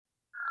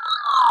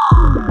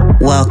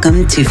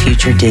Welcome to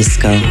Future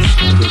Disco.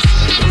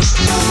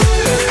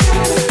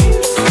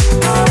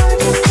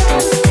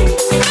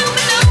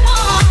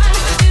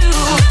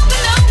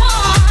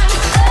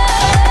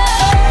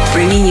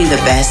 Bringing you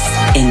the best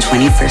in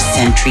 21st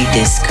century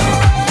disco.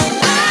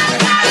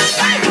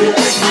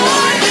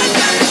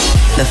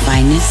 The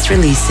finest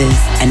releases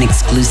and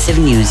exclusive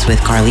news with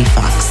Carly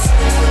Fox.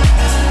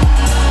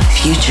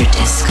 Future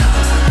Disco.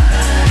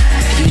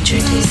 Future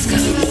Disco.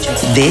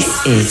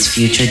 This is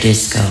Future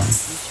Disco.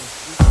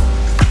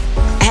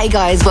 Hey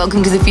guys,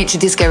 welcome to the Future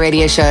Disco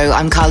Radio Show.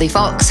 I'm Carly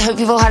Fox. Hope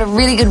you've all had a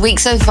really good week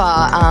so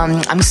far.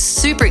 I'm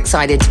super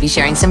excited to be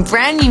sharing some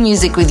brand new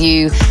music with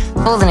you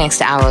for the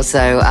next hour or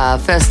so.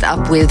 First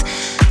up with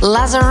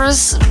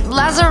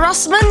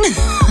Lazarusman.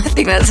 I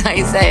think that's how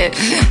you say it.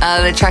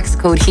 The track's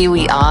called Here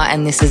We Are,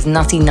 and this is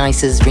Nutty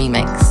Nice's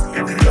remix.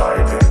 Here we are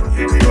again.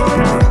 Here we are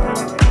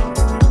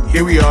again.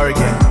 Here we are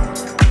again.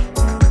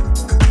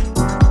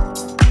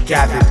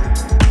 Gathered.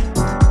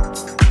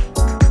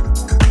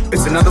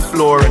 It's another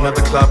floor,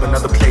 another club,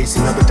 another place,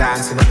 another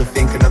dance, another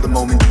think, another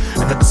moment,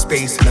 another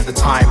space, another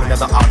time,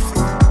 another outfit.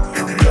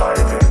 Here we are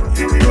again.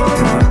 Here we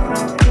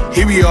are.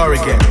 Here we are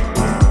again.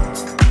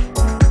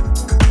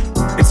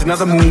 It's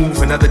another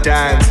move, another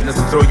dance,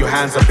 another throw your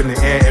hands up in the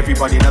air,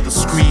 everybody, another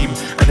scream,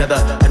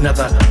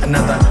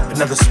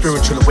 another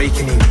spiritual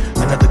awakening,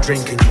 another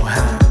drink in your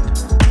hand.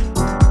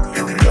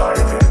 Here we are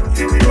again.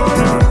 Here we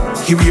are.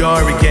 Here we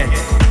are again.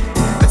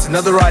 It's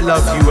another I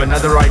love you,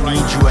 another I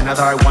need you,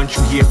 another I want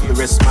you here for the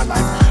rest of my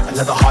life,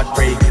 another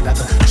heartbreak,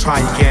 another try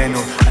again,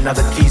 or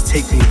another please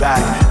take me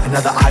back,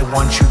 another I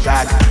want you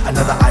back,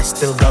 another I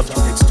still love you,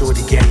 let's do it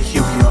again.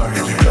 Here we are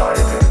again.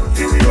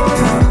 Here we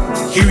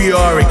are. Here we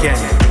are again.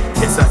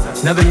 It's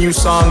another new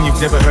song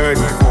you've never heard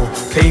before,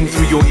 playing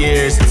through your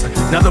ears. It's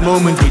another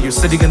moment where you're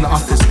sitting in the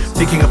office,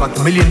 thinking about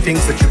the million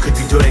things that you could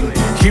be doing.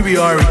 Here we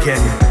are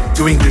again,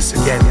 doing this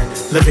again,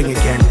 living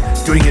again,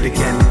 doing it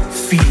again,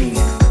 feeling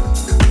it.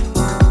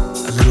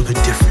 A little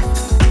bit different.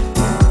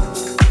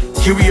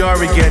 Here we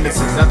are again, it's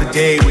another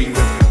day where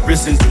you've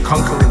risen to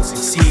conquer and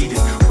succeed.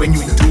 And when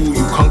you do,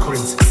 you conquer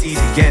and succeed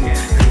again.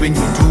 And when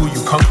you do,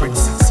 you conquer and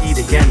succeed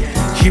again.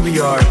 Here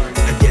we are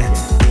again.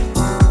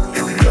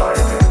 Here we are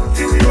again.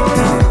 Here we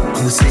are.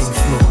 On the same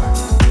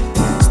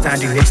floor,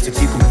 standing next to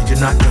people we do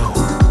not know,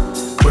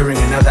 wearing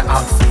another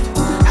outfit,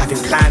 having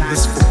planned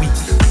this for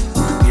weeks.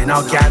 We are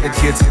now gathered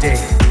here today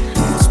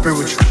for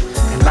spiritual,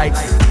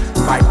 enlightened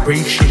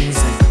vibrations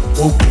and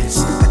wokeness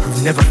that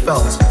we've never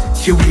felt.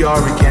 Here we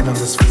are again on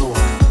this floor.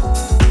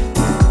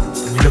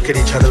 And we look at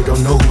each other, we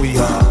don't know who we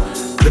are.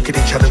 Look at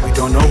each other, we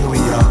don't know who we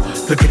are.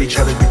 Look at each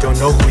other, we don't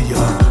know who we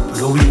are.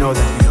 But all we know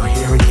that we are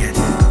here again,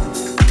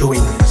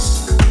 doing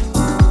this.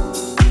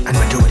 And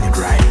we're doing it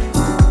right.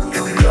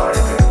 Here we are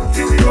again.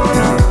 Here we are.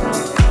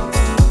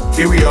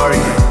 Here we are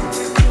again.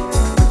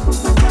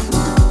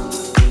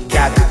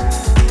 Gathered.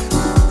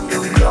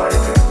 Here we are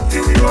again.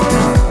 Here we are.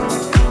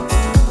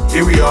 Here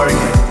we are again.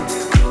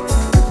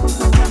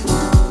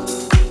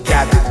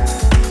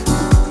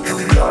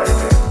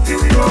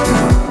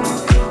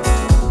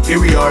 Here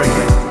we are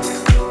again.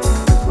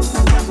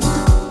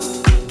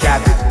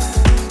 Gathered.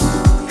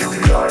 Here we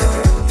are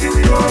again. Here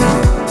we are.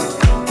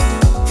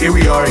 Here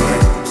we are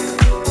again.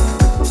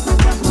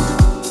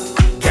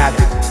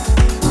 Gathered.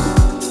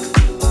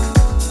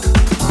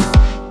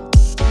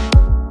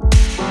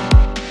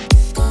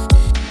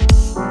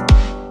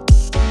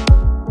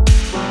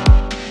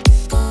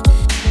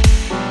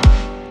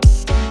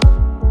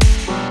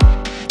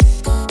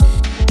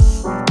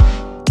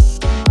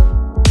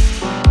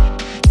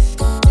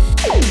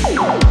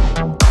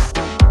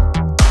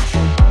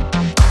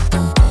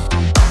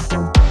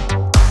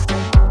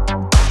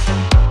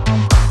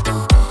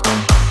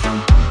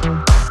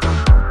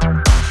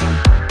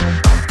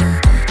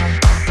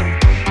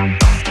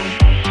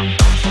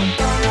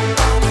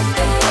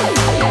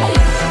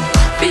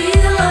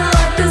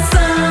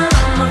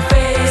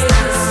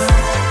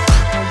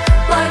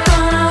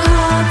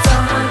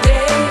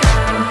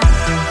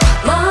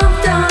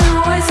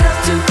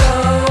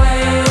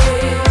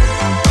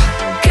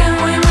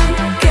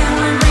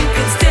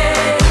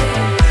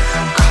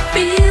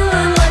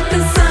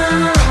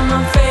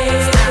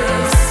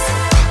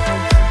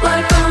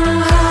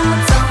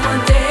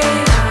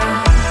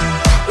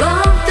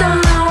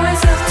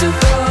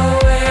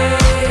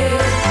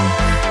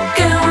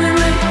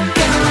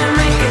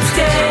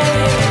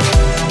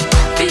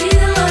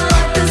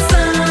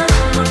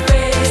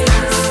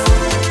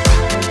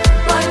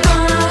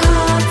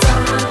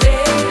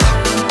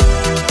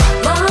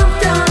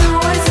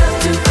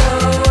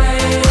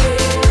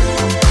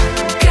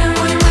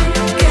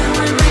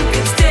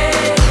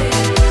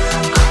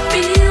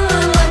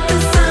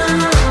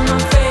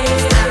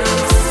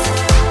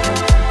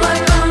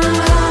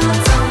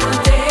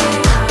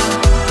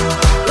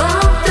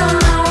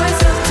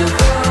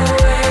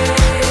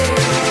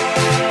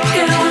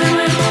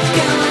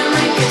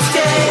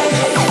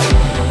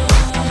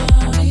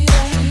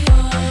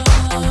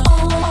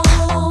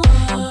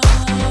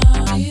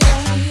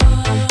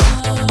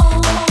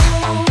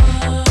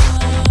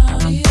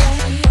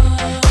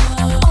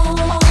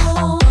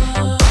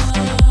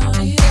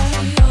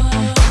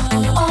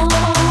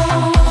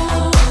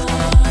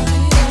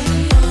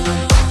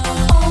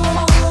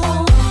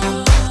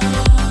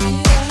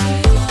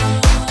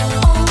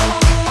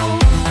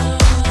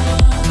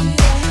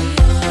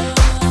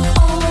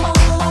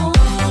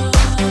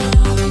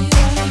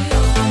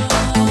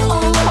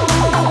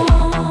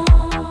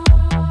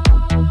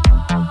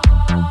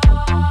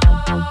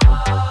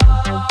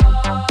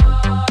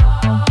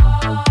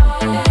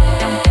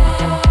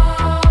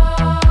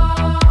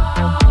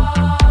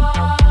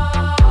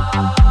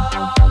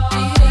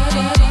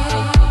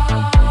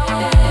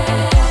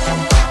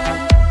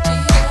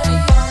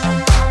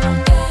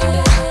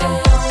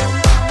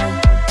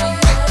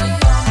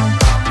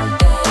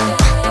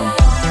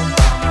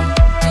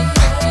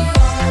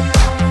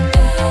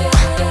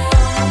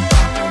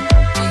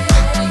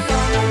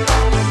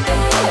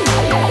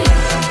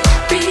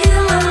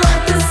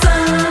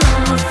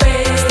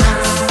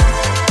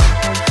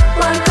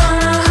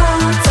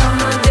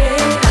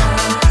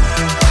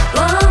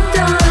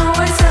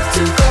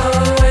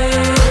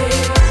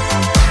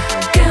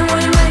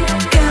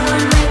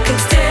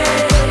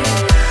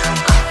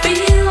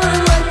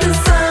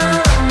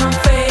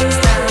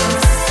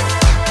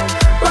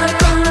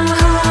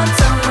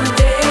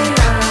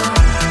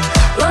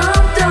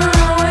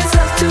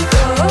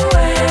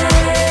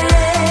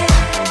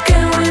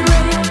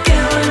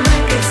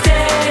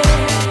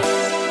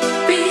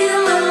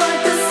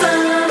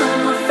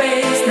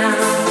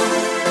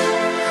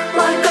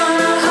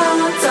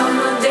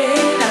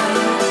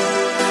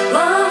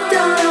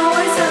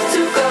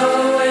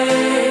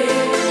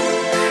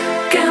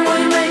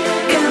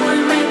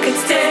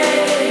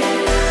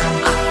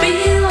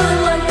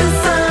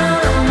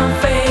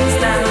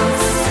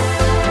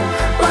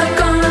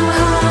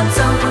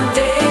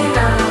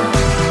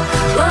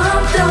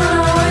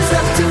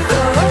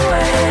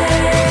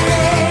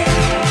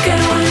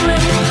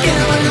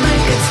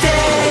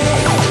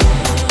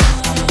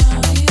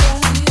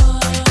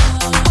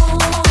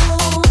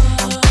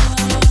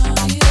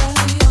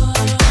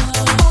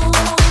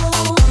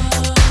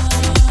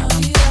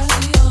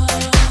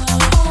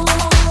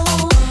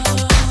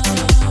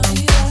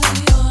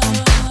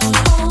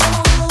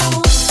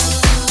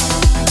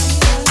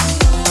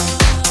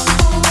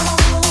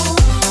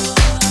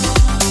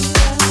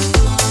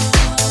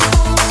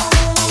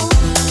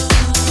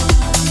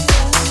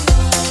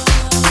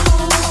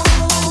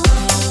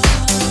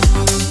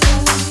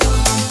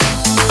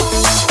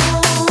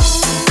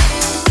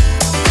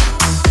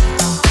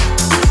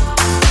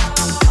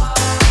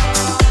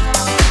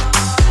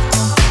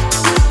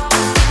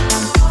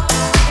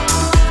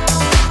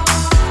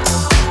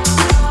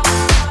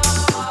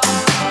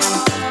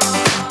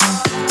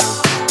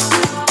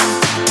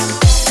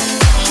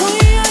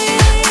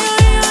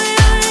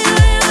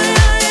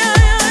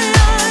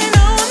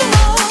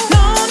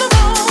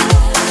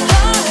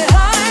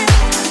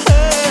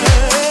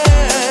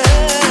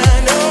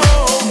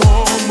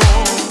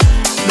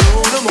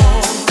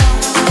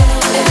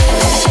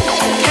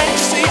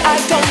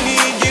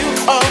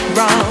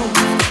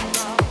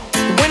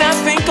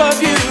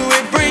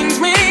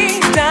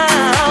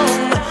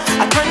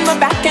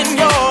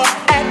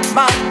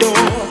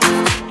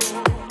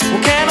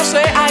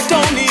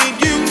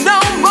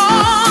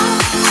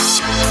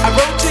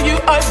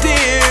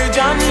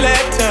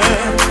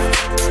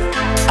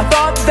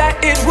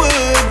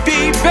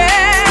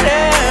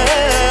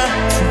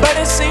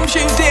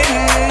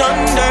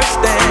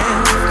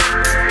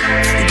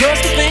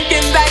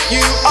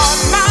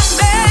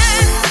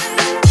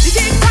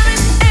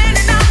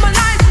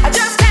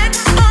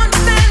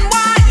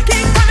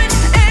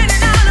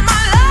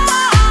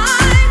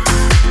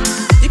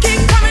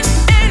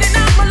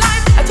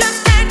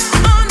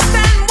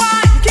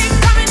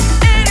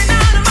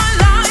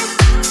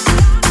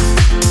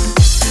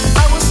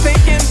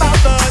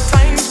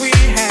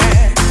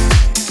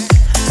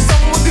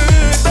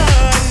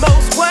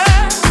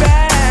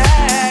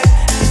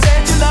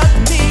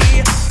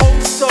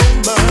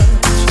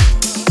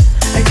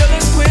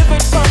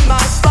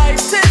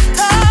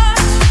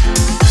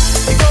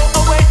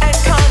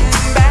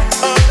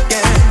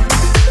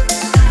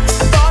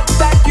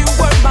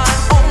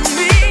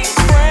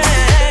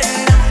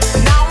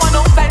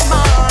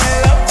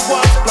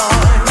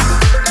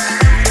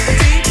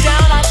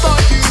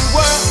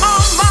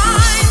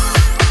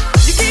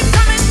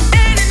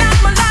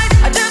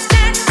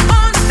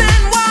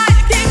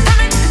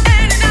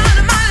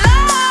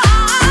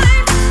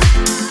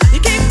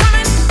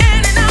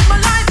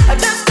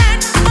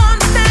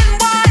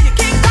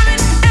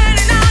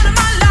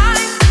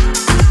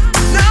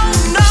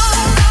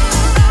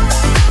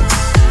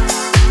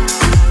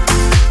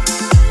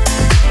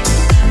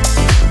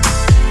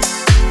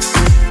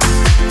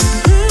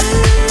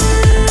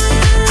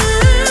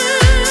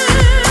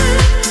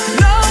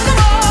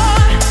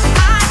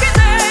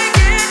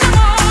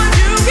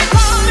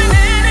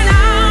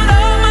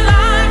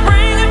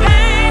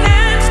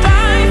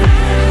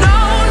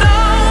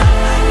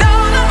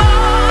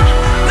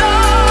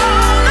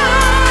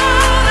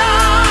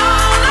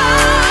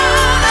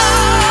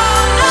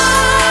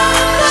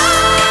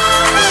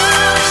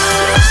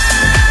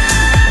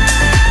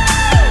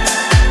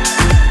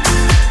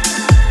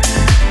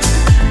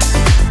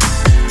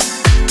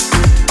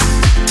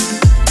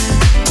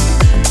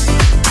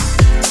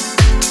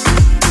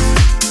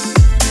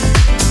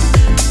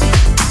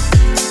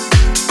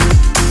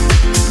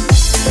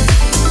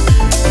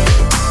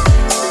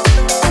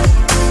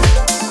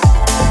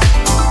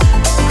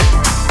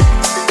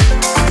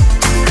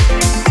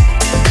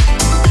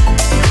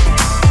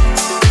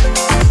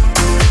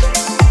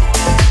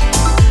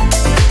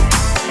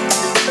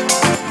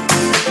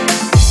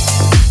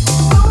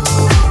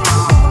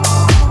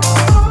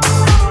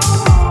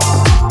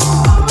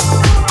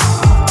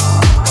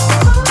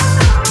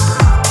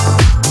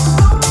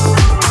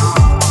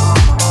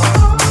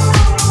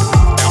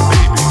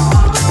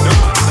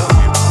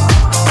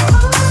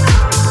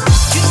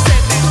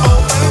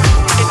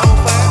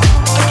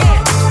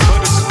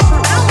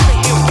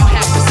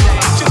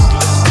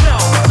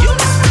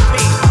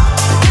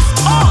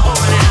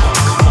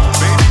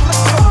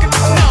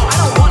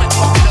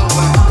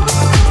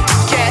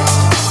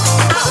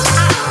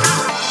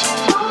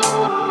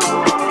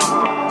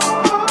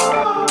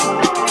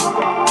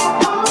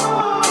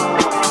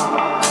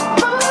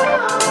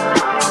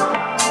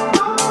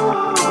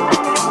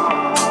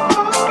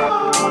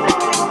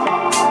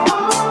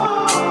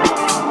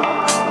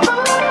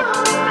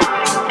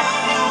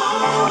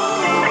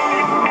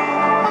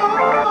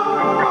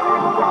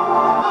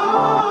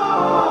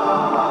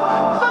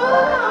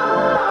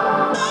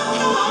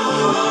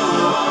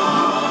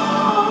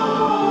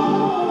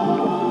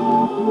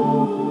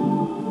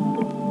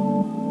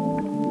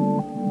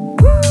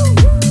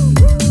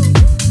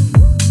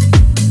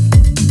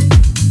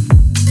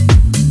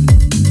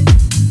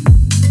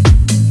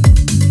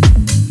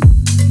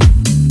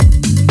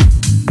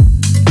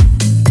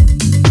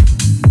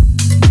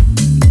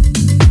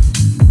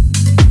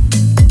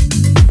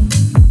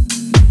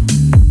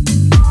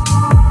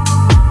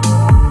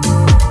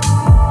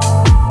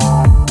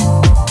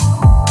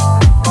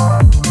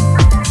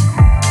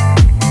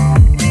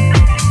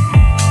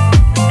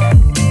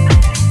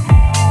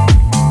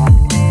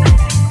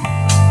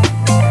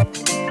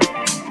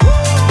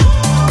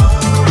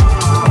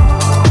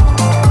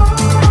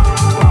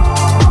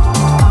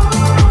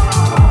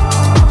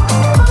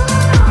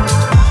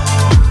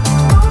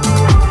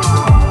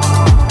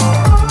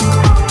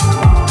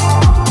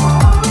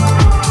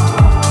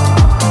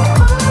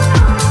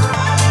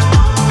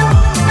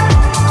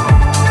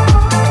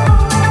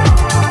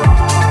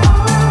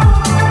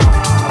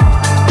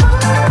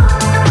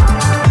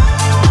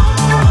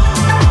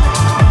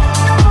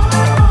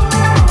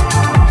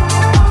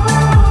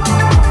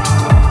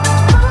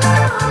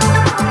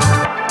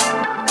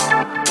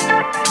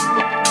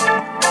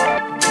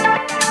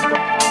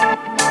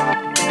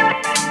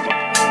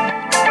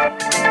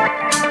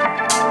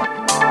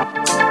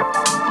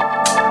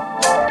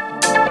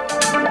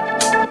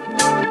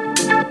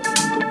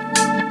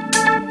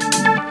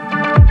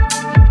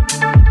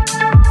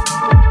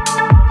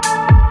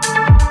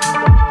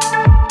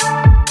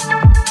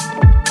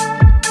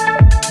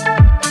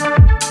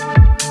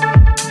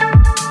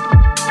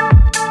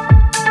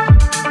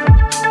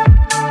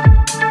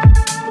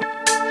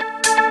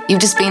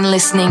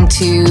 listening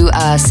to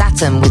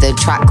Saturn with a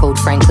track called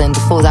Franklin.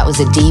 Before that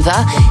was a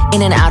Diva,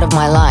 In and Out of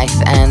My Life,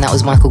 and that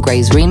was Michael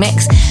Gray's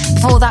remix.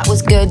 Before that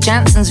was Gerd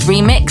Janssen's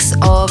remix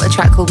of a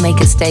track called Make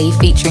It Stay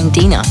featuring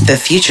Dina. The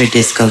Future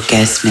Disco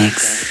guest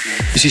mix.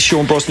 This is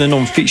Sean Brosnan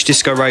on Future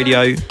Disco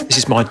Radio. This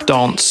is my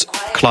dance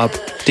club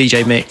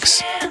DJ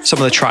mix. Some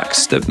of the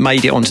tracks that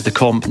made it onto the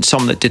comp and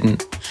some that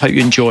didn't. Hope you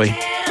enjoy.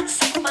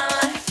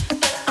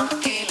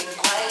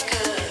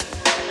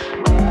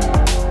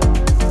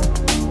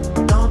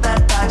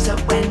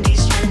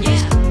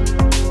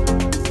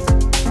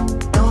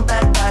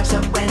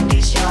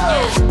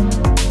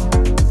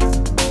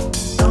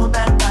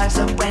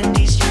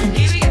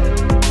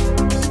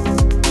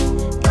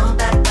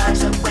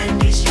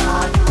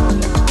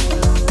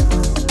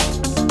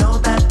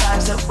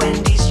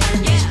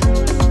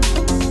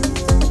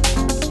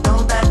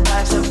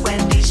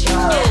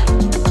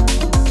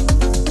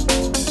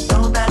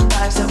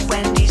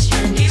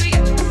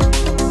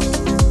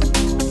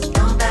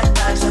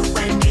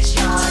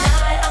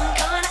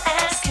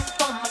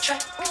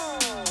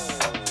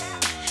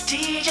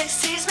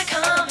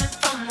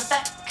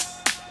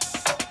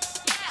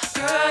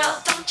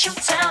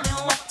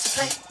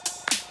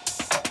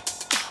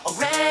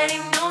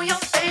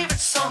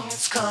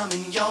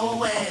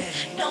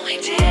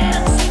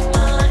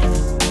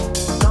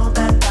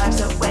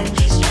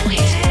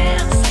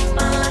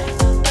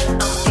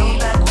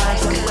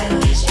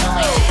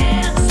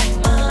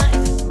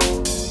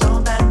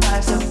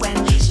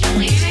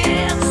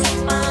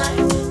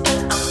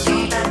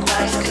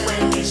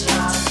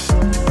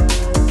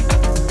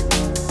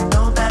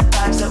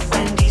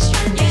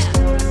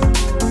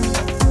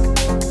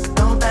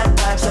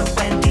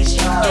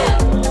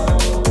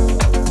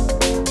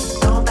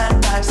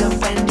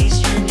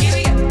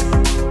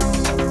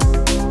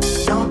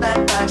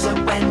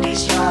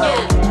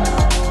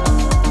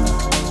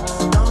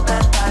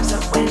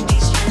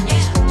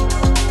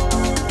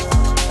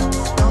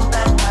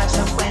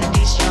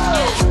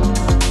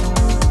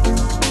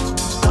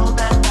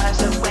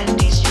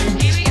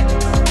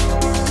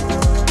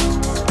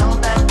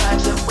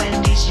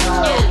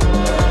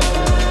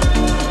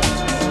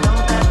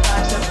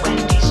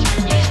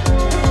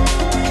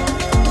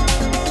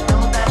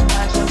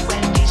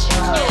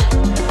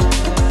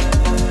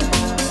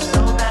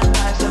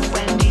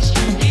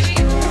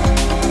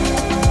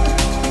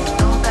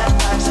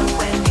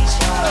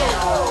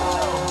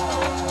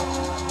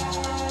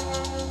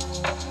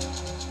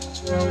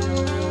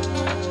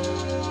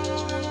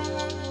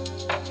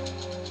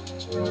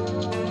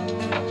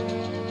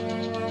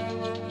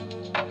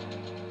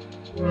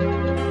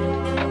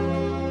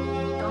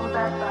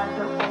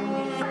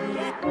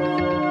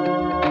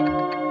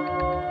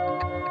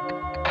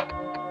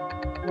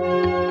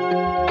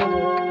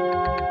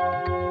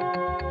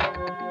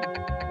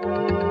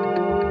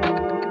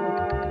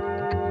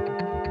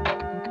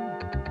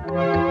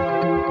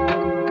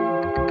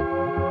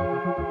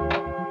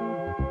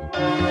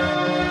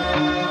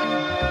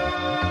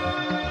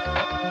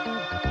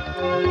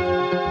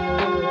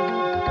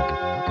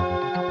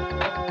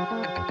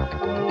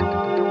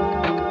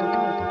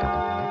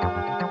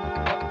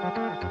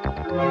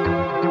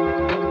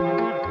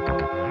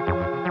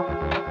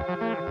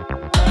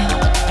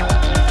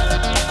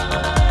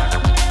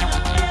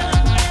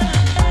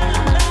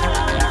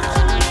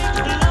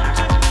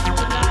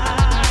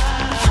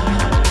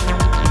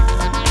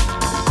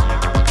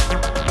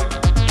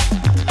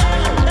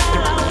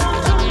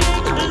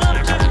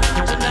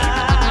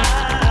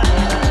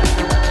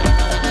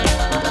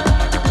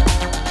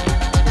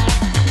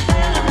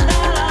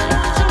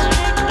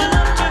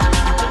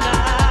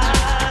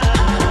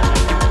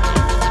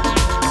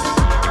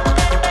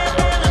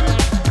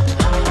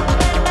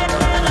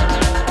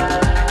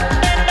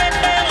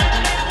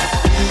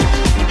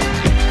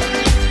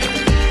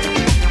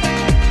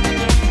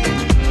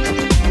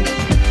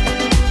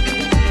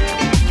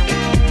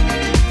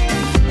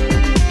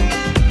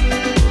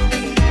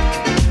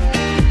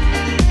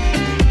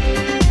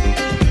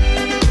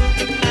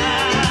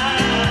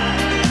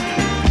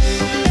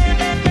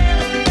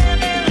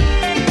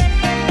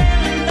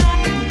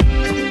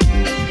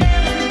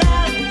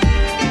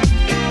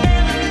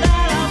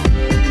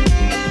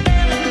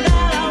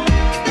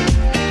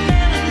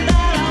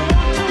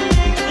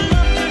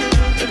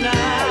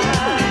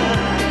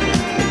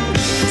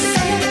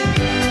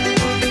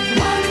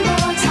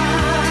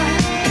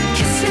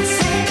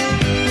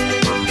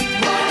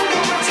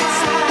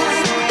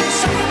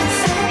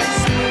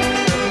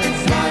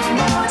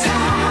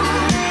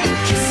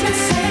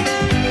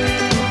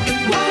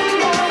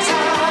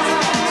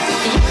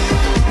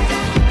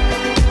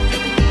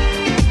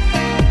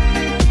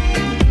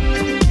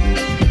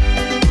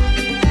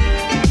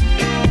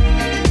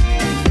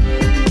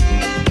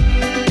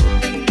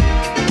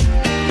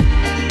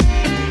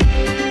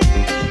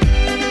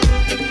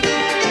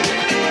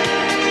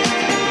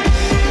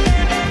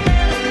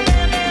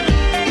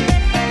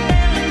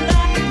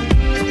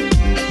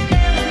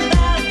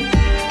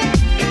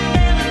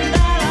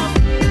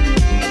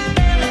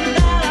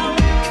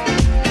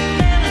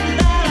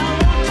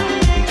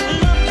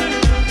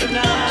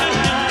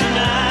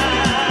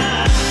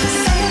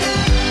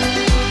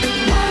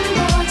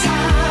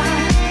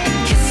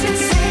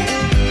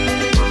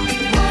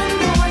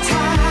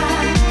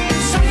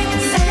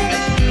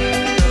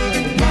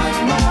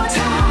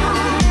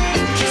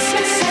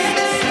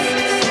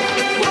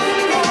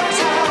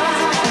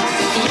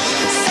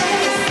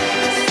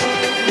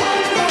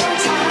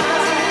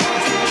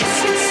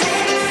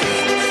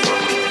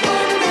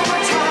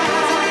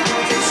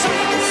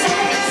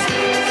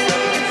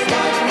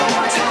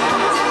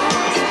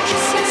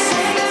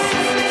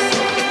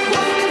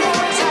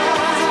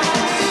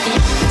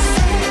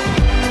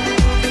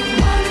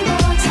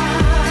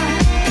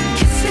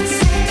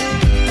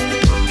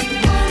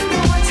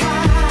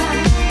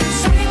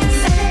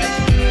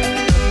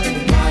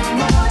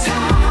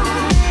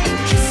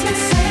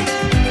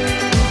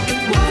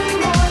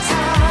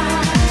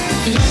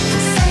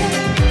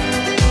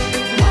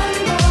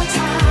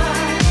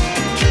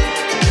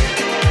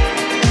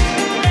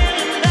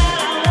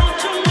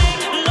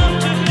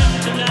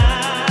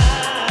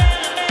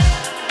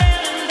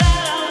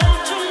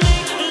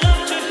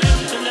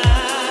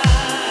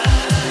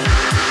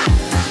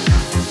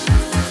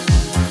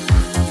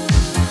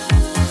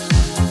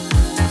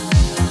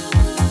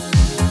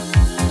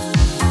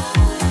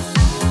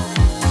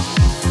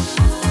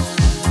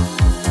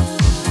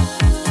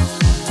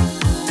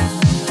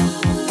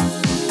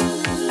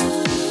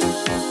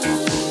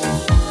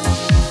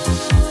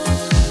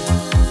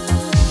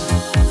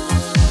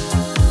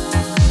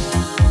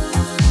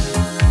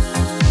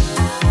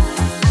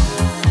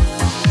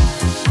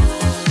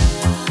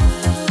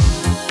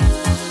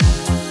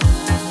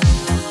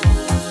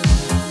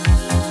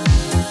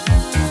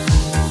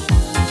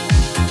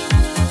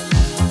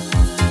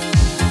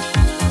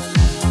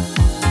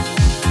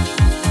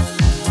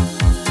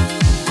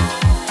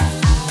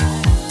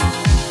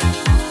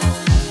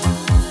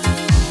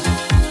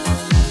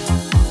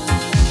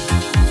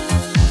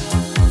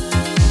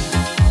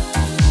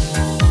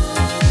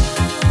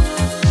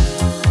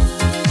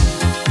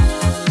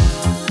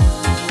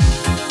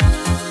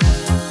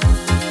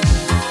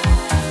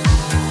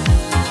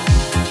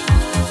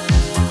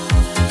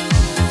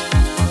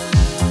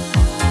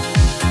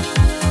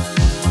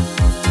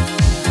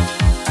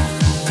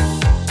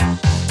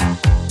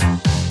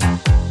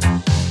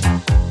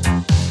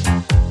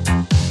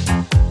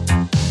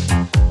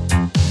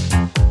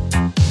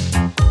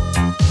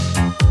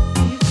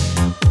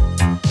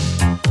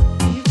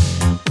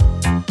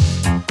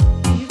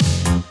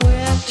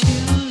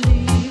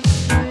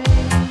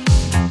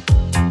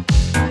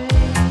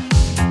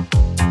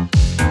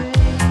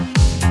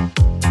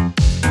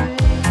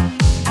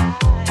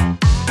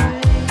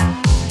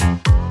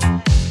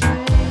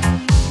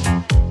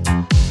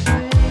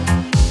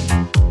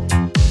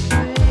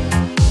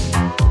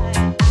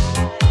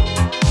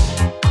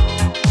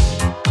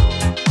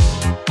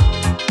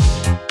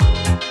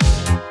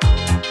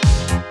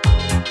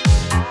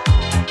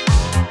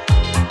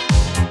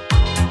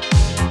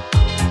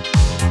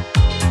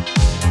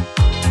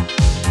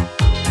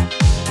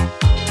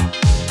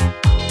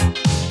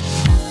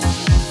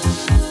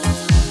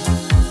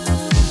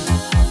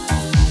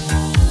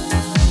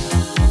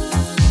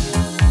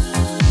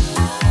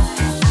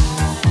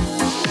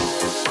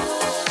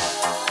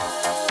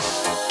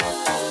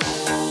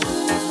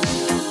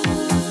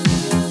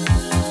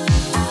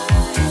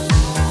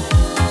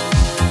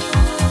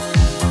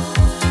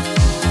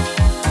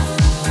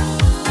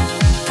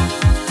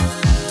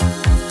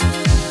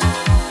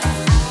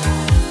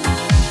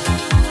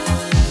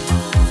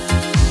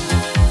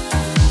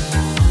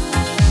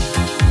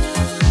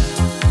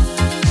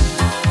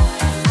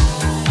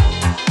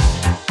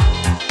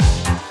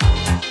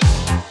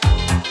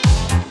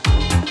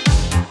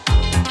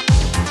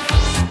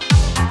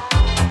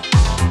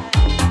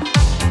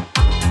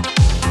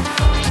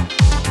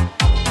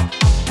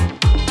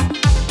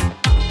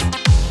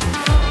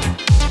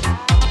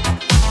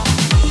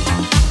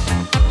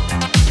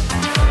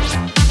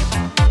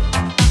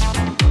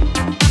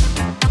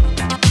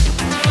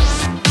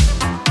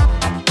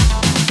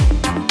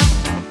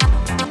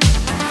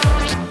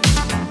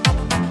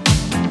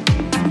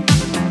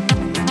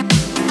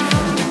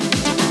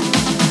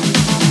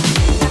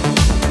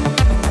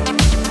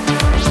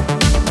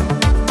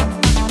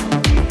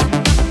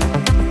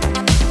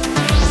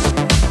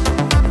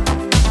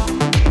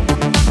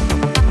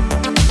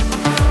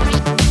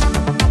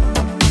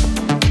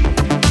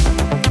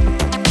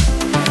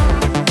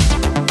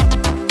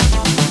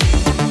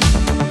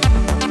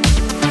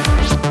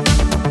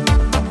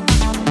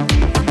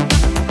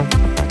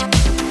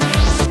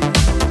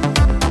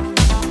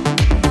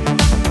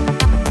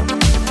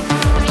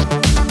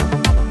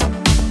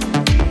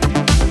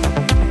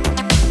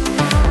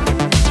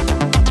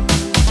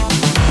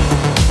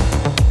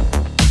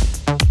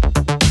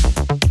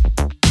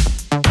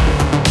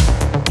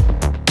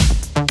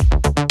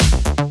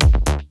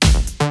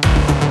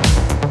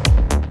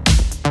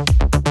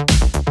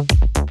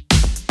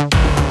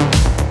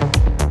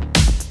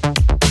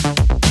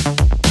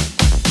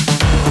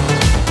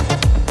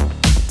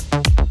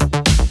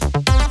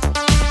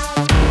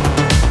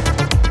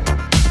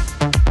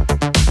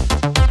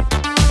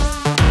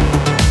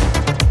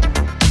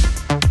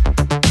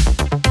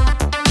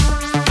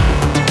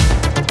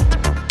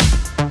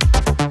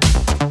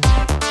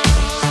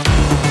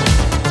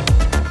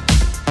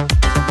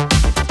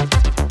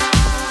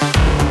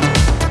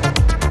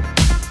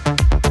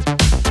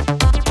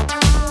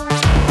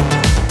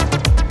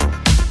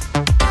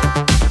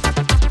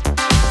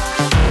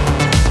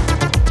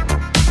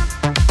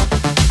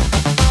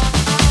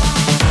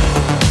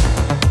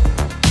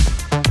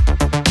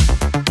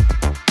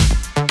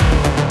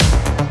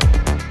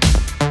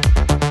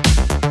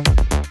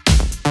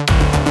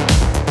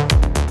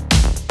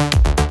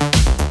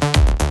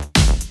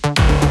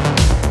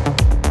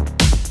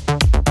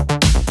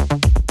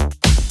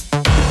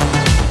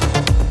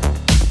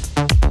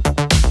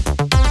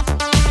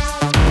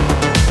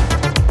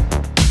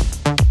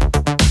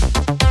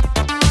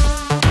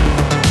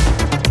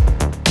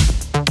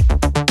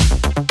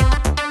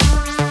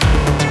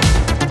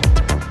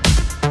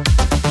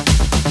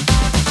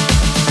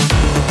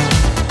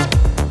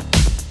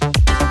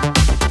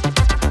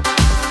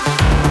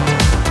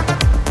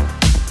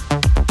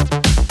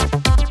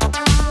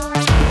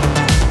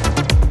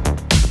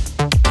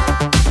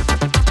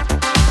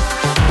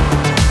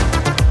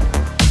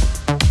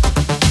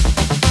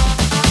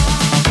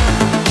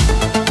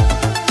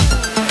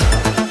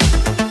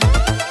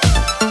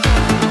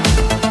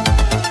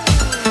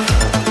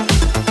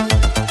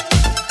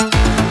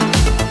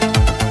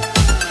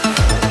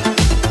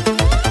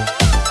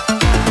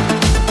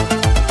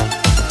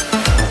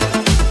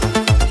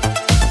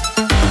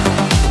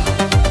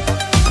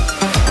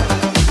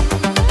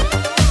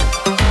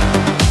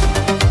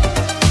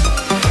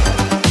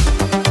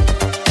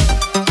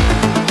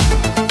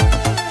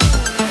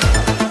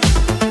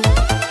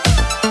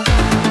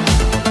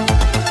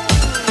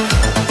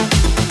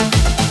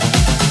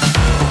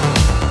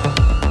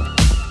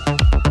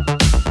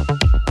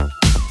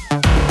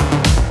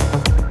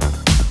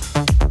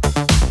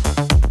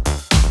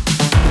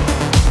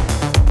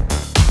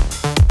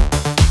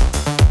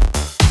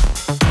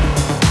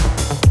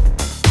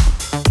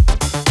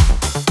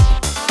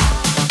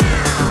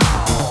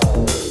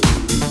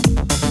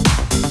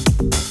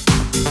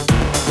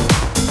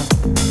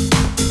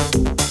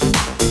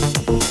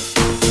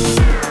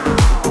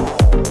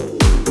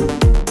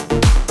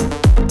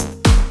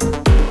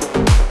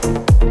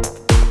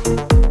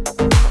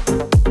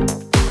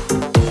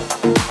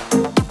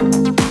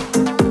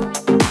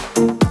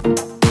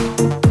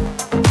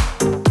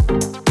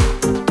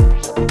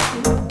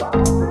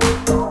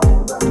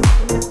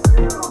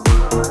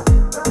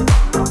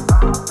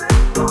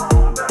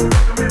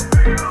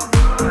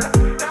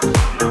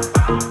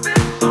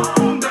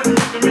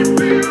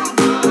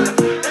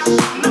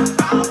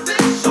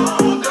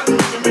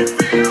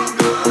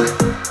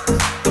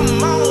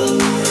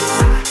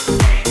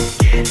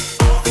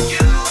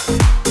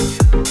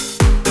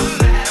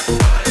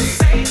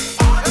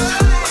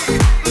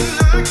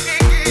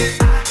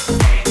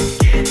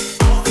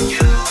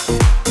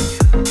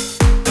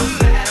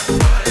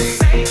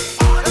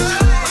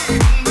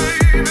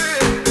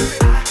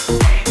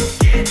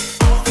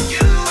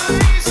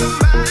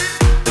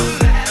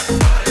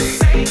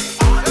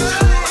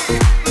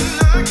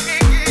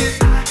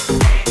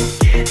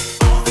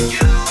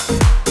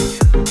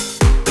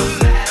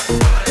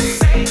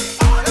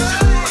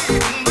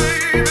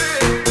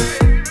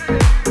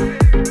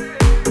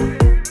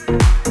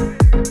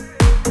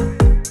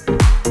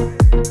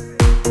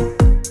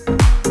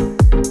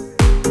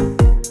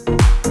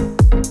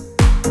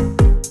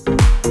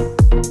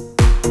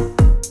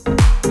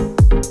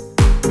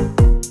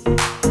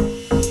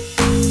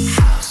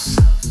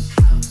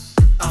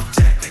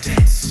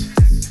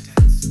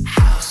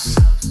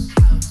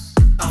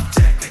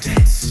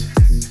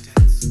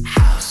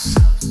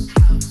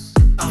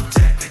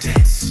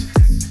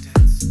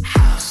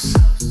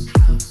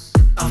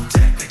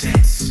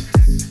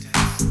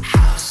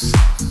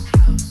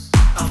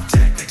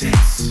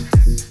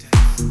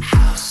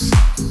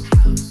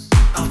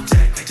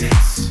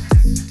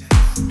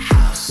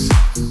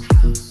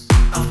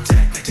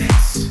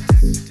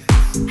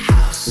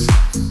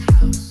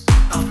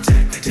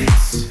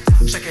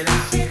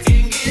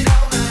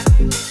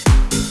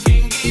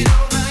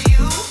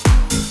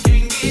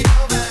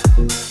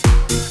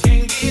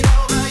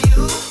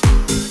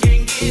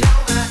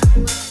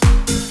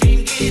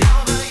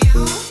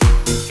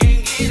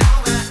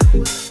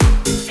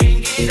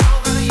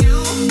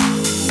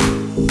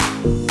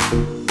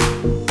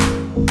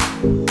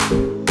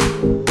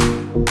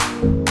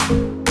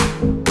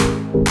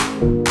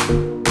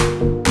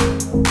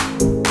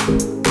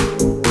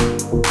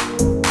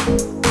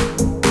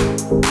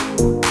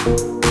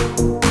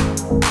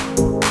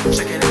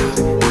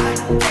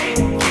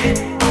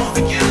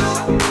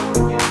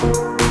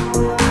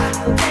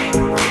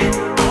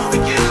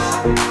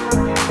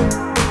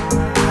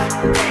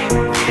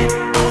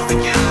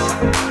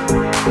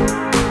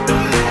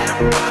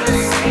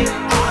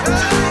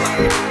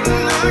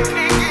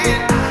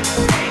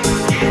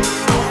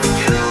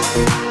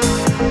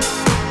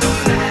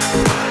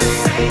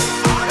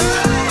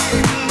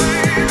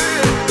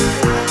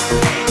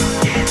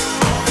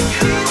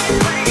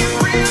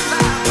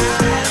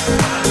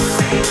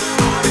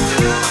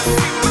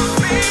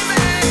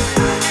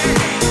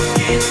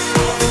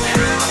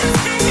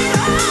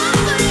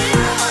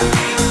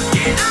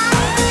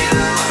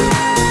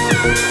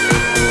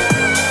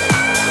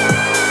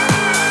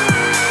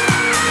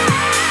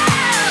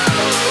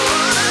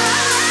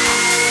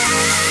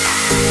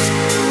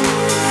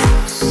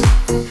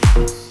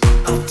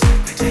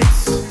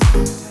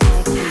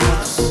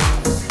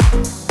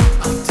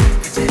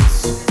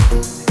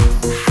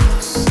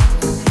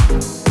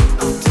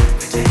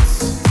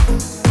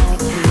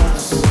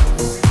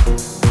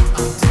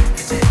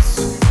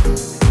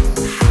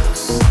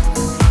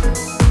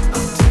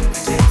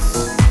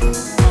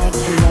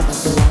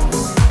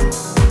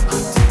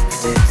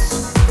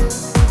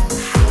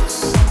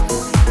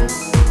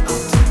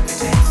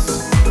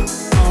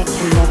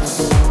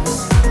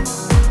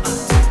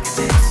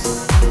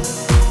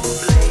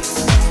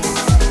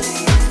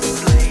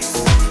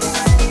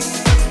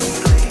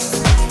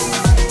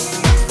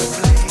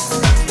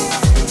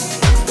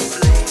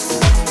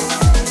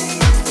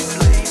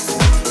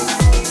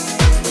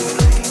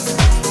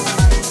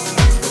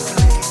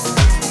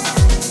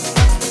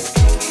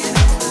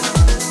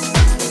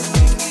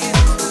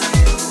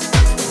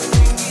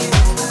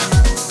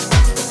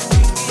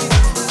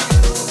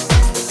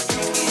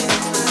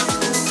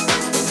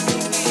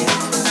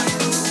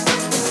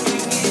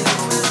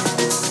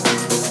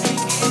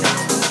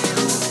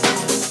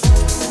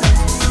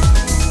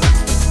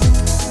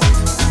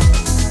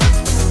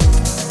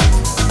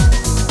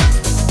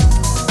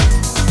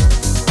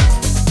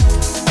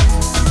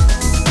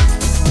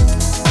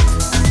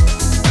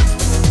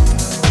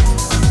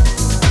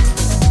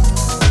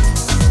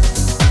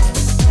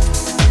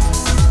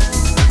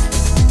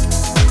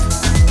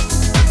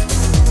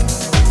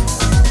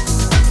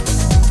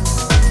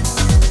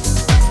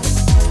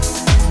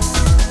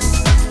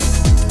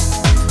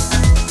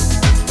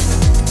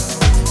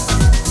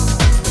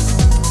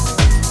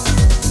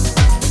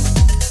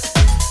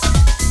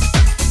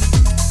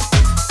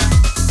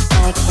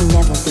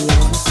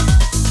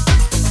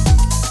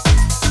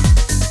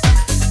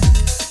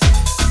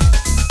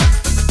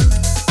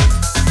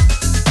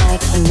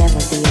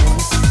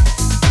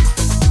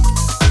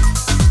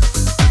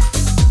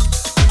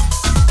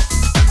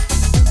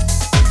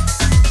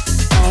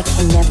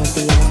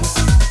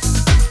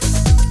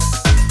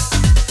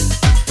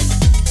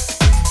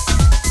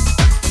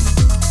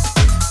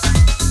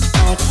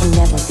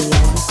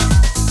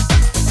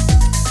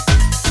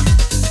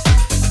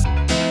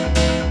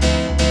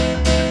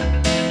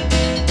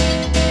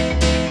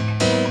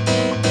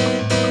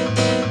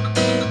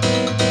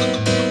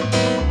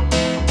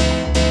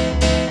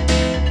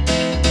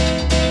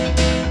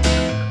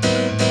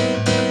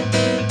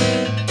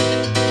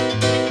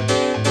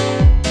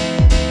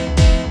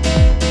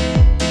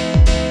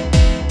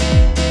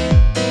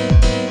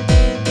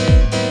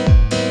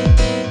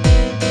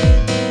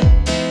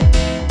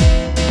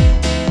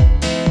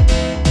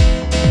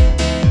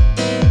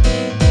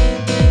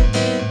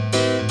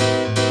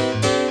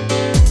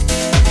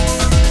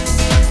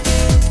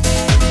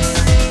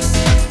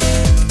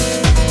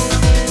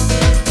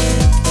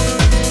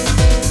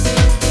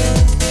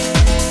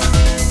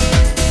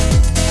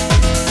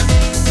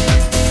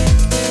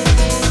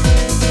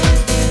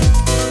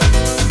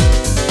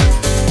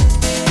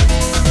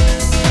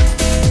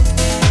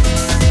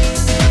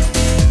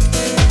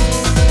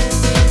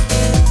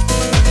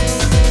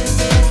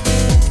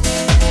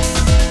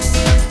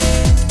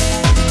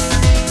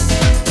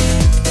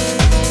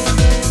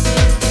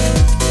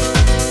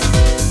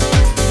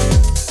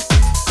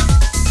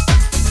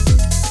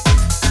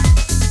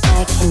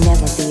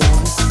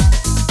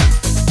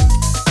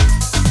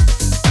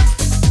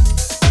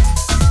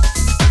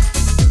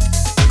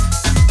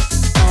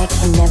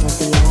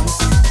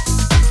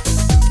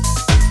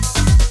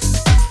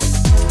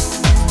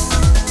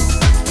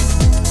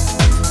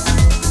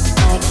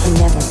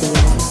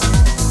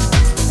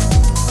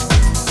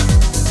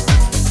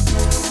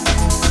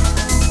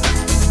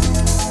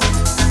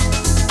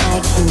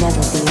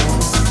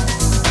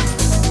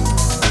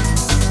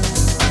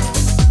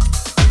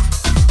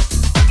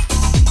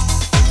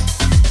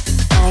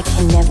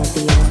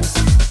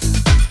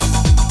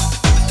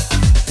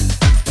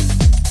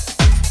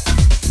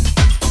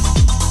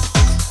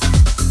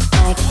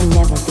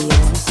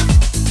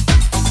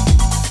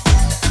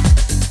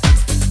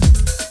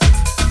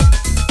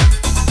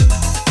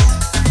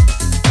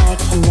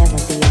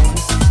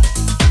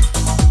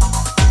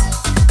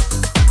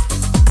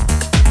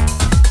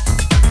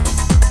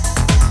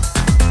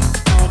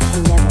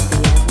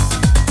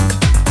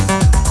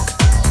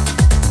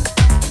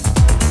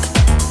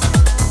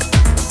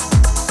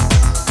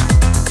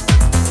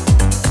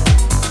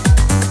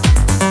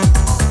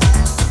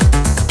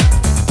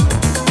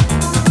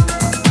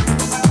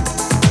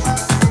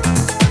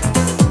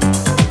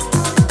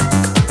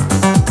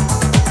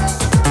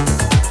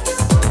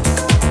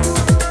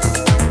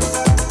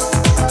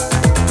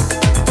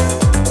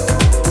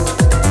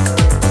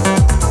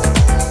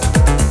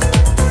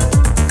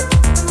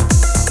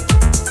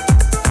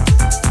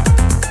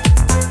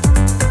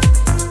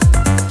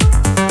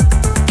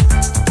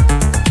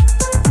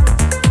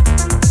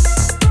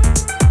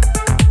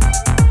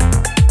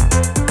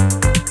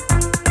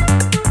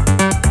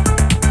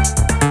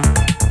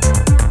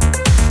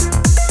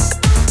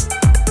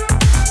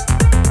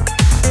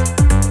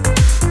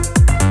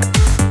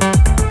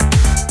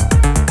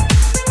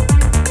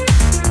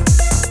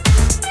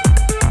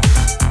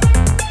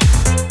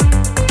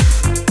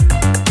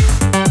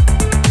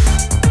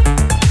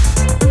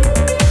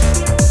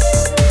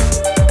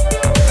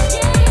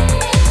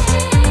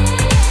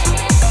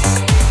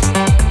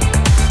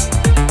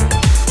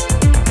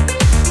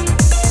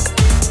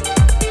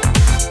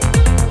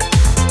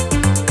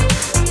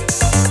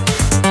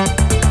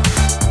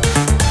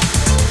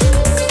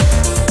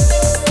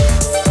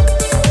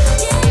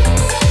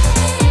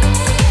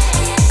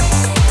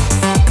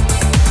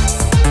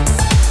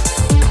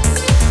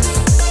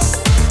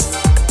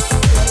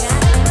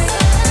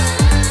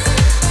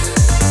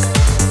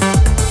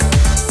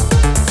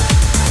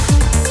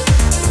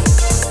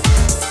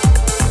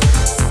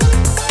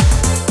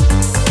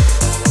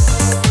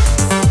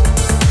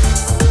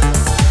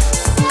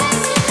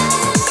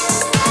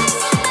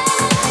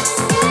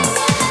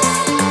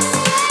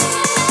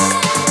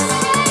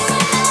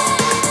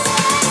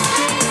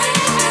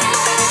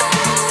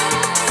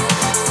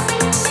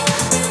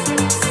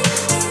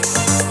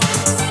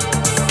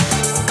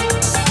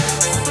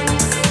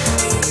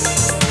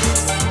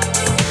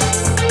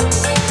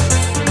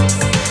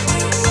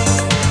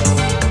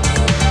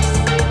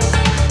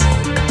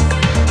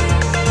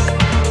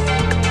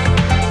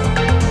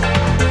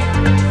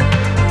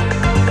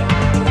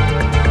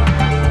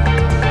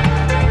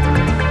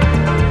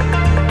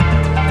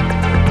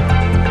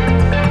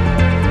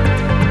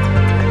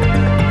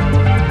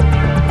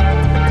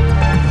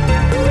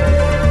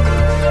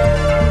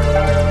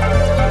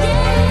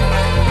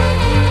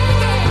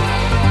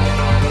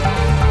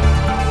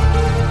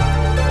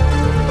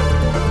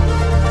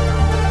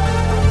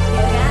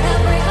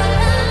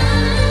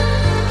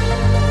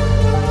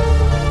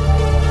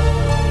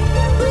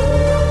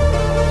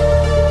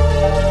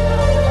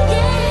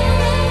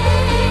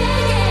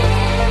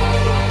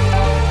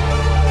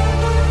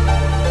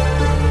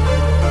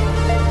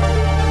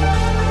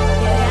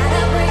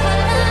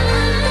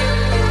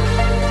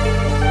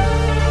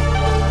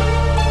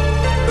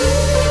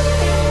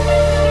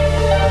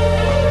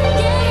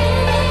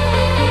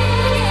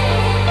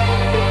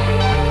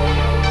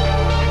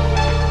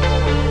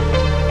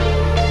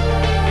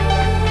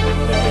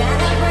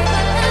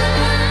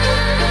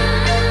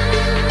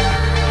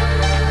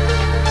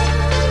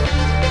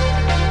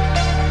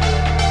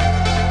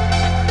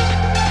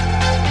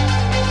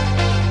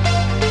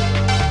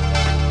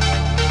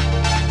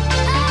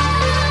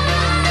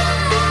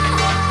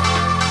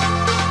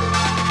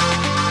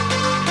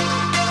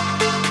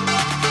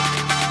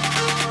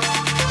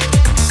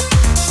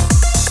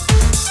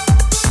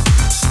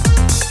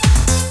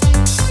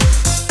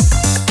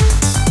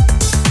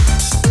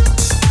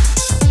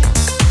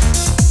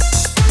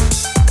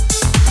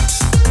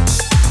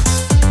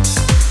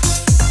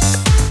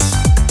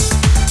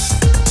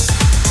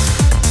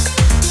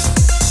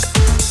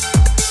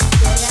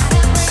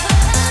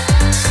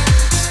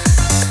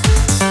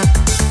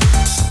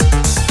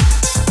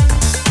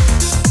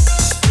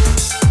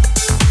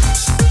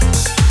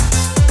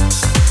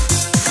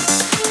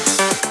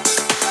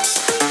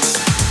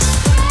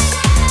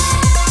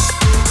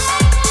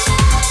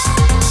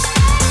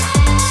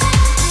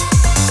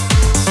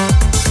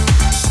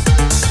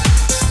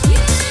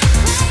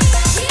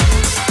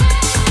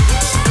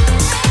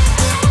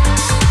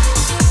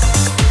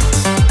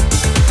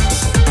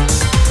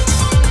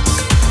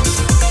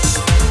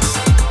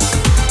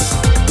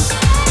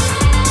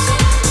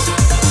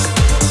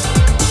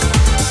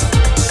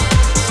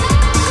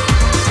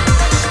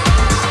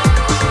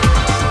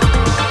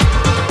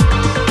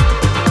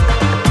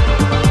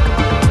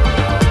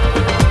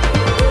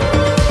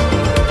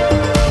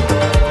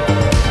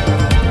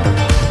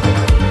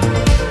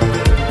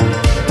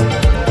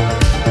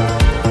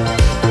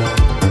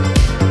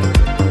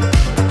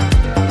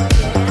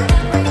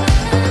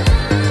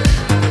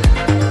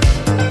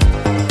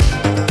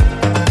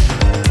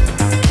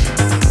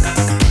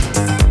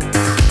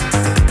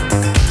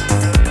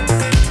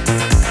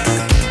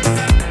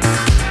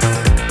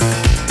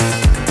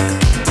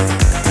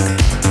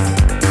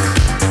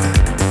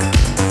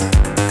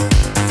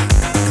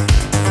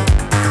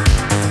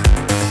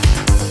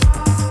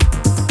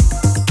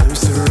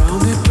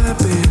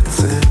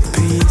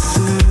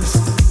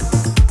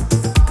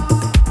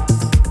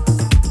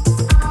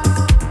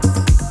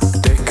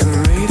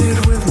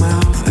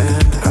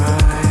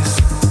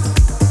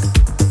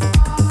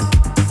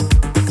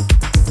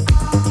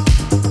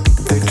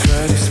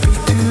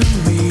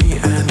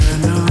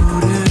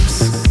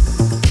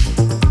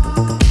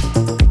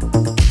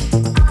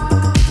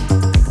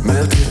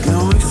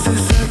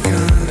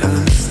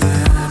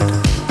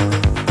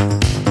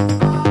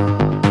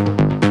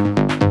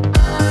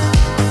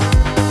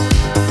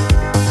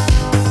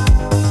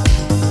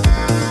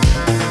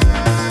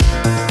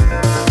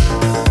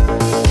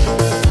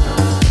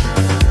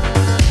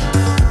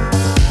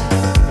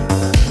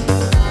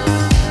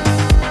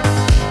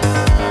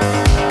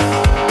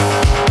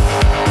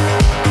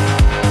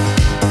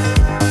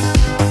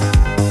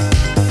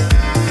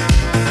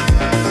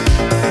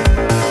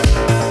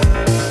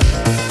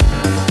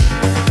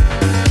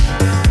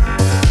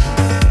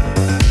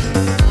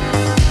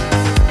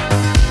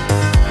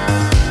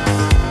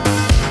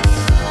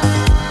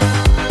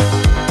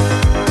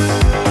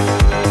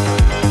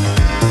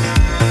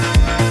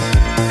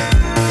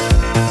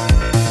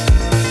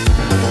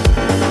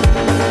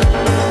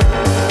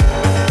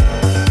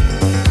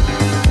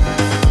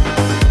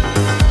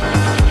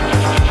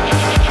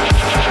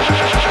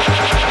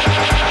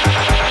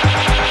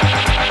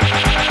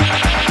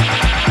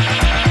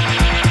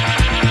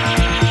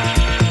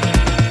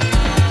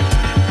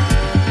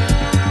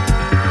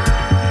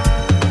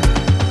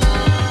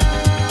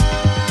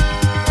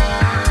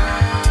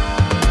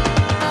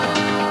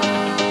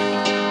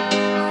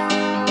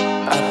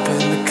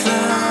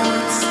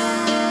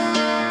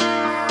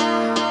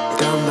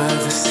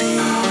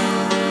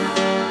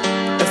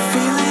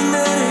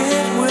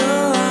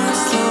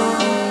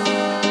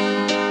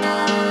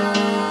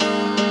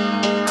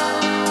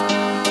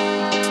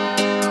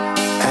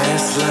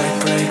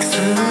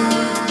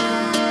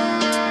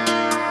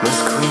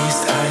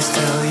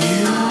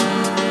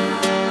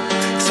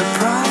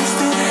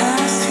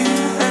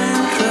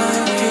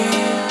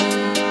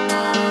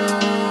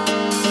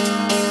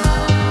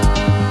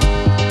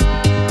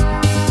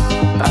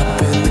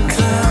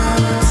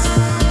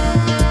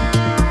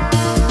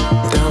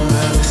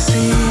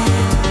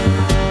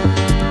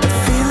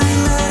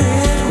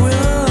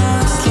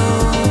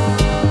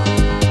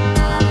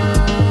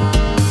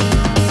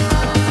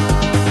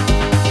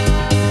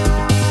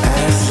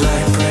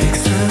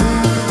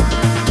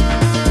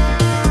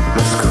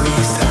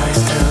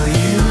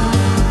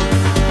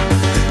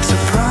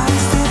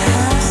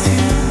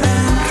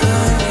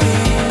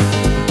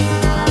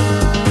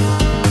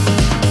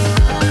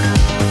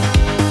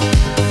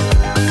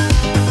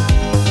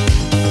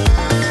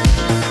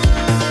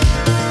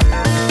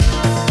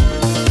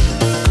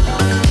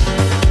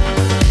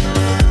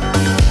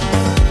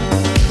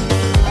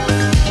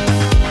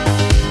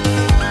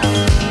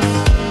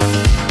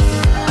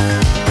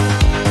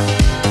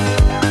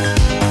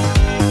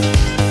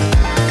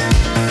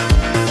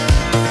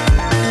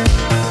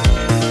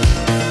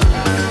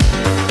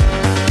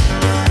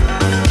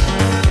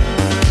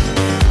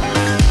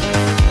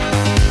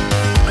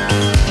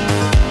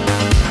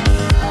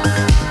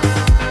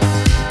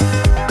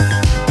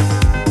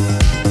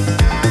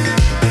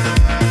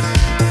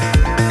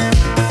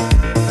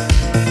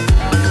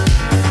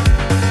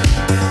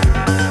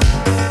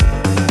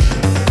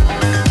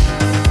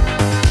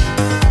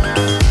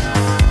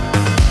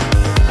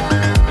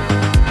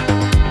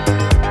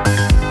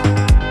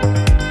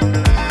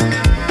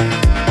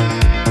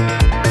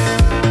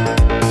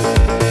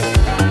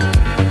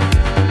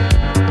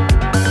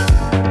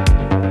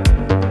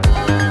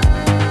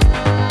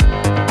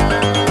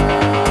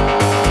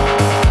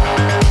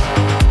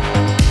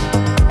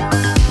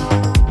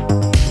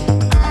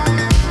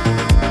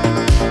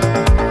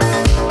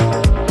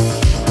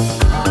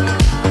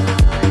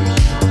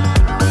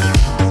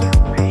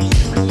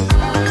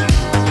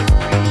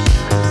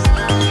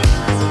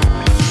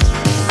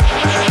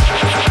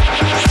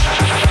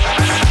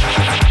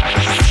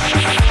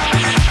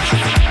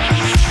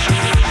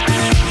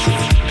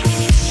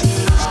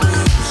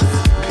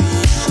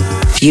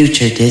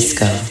 Future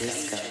Disco.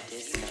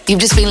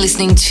 You've just been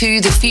listening to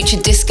the Future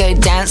Disco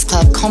Dance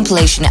Club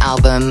compilation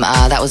album.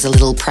 That was a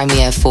little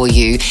premiere for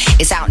you.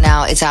 It's out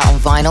now. It's out on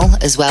vinyl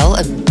as well.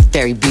 A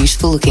very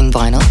beautiful looking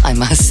vinyl, I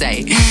must say.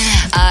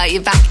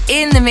 You're back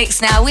in the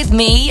mix now with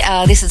me.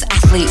 This is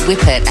Athlete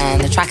Whippet,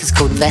 and the track is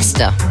called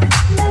Vesta.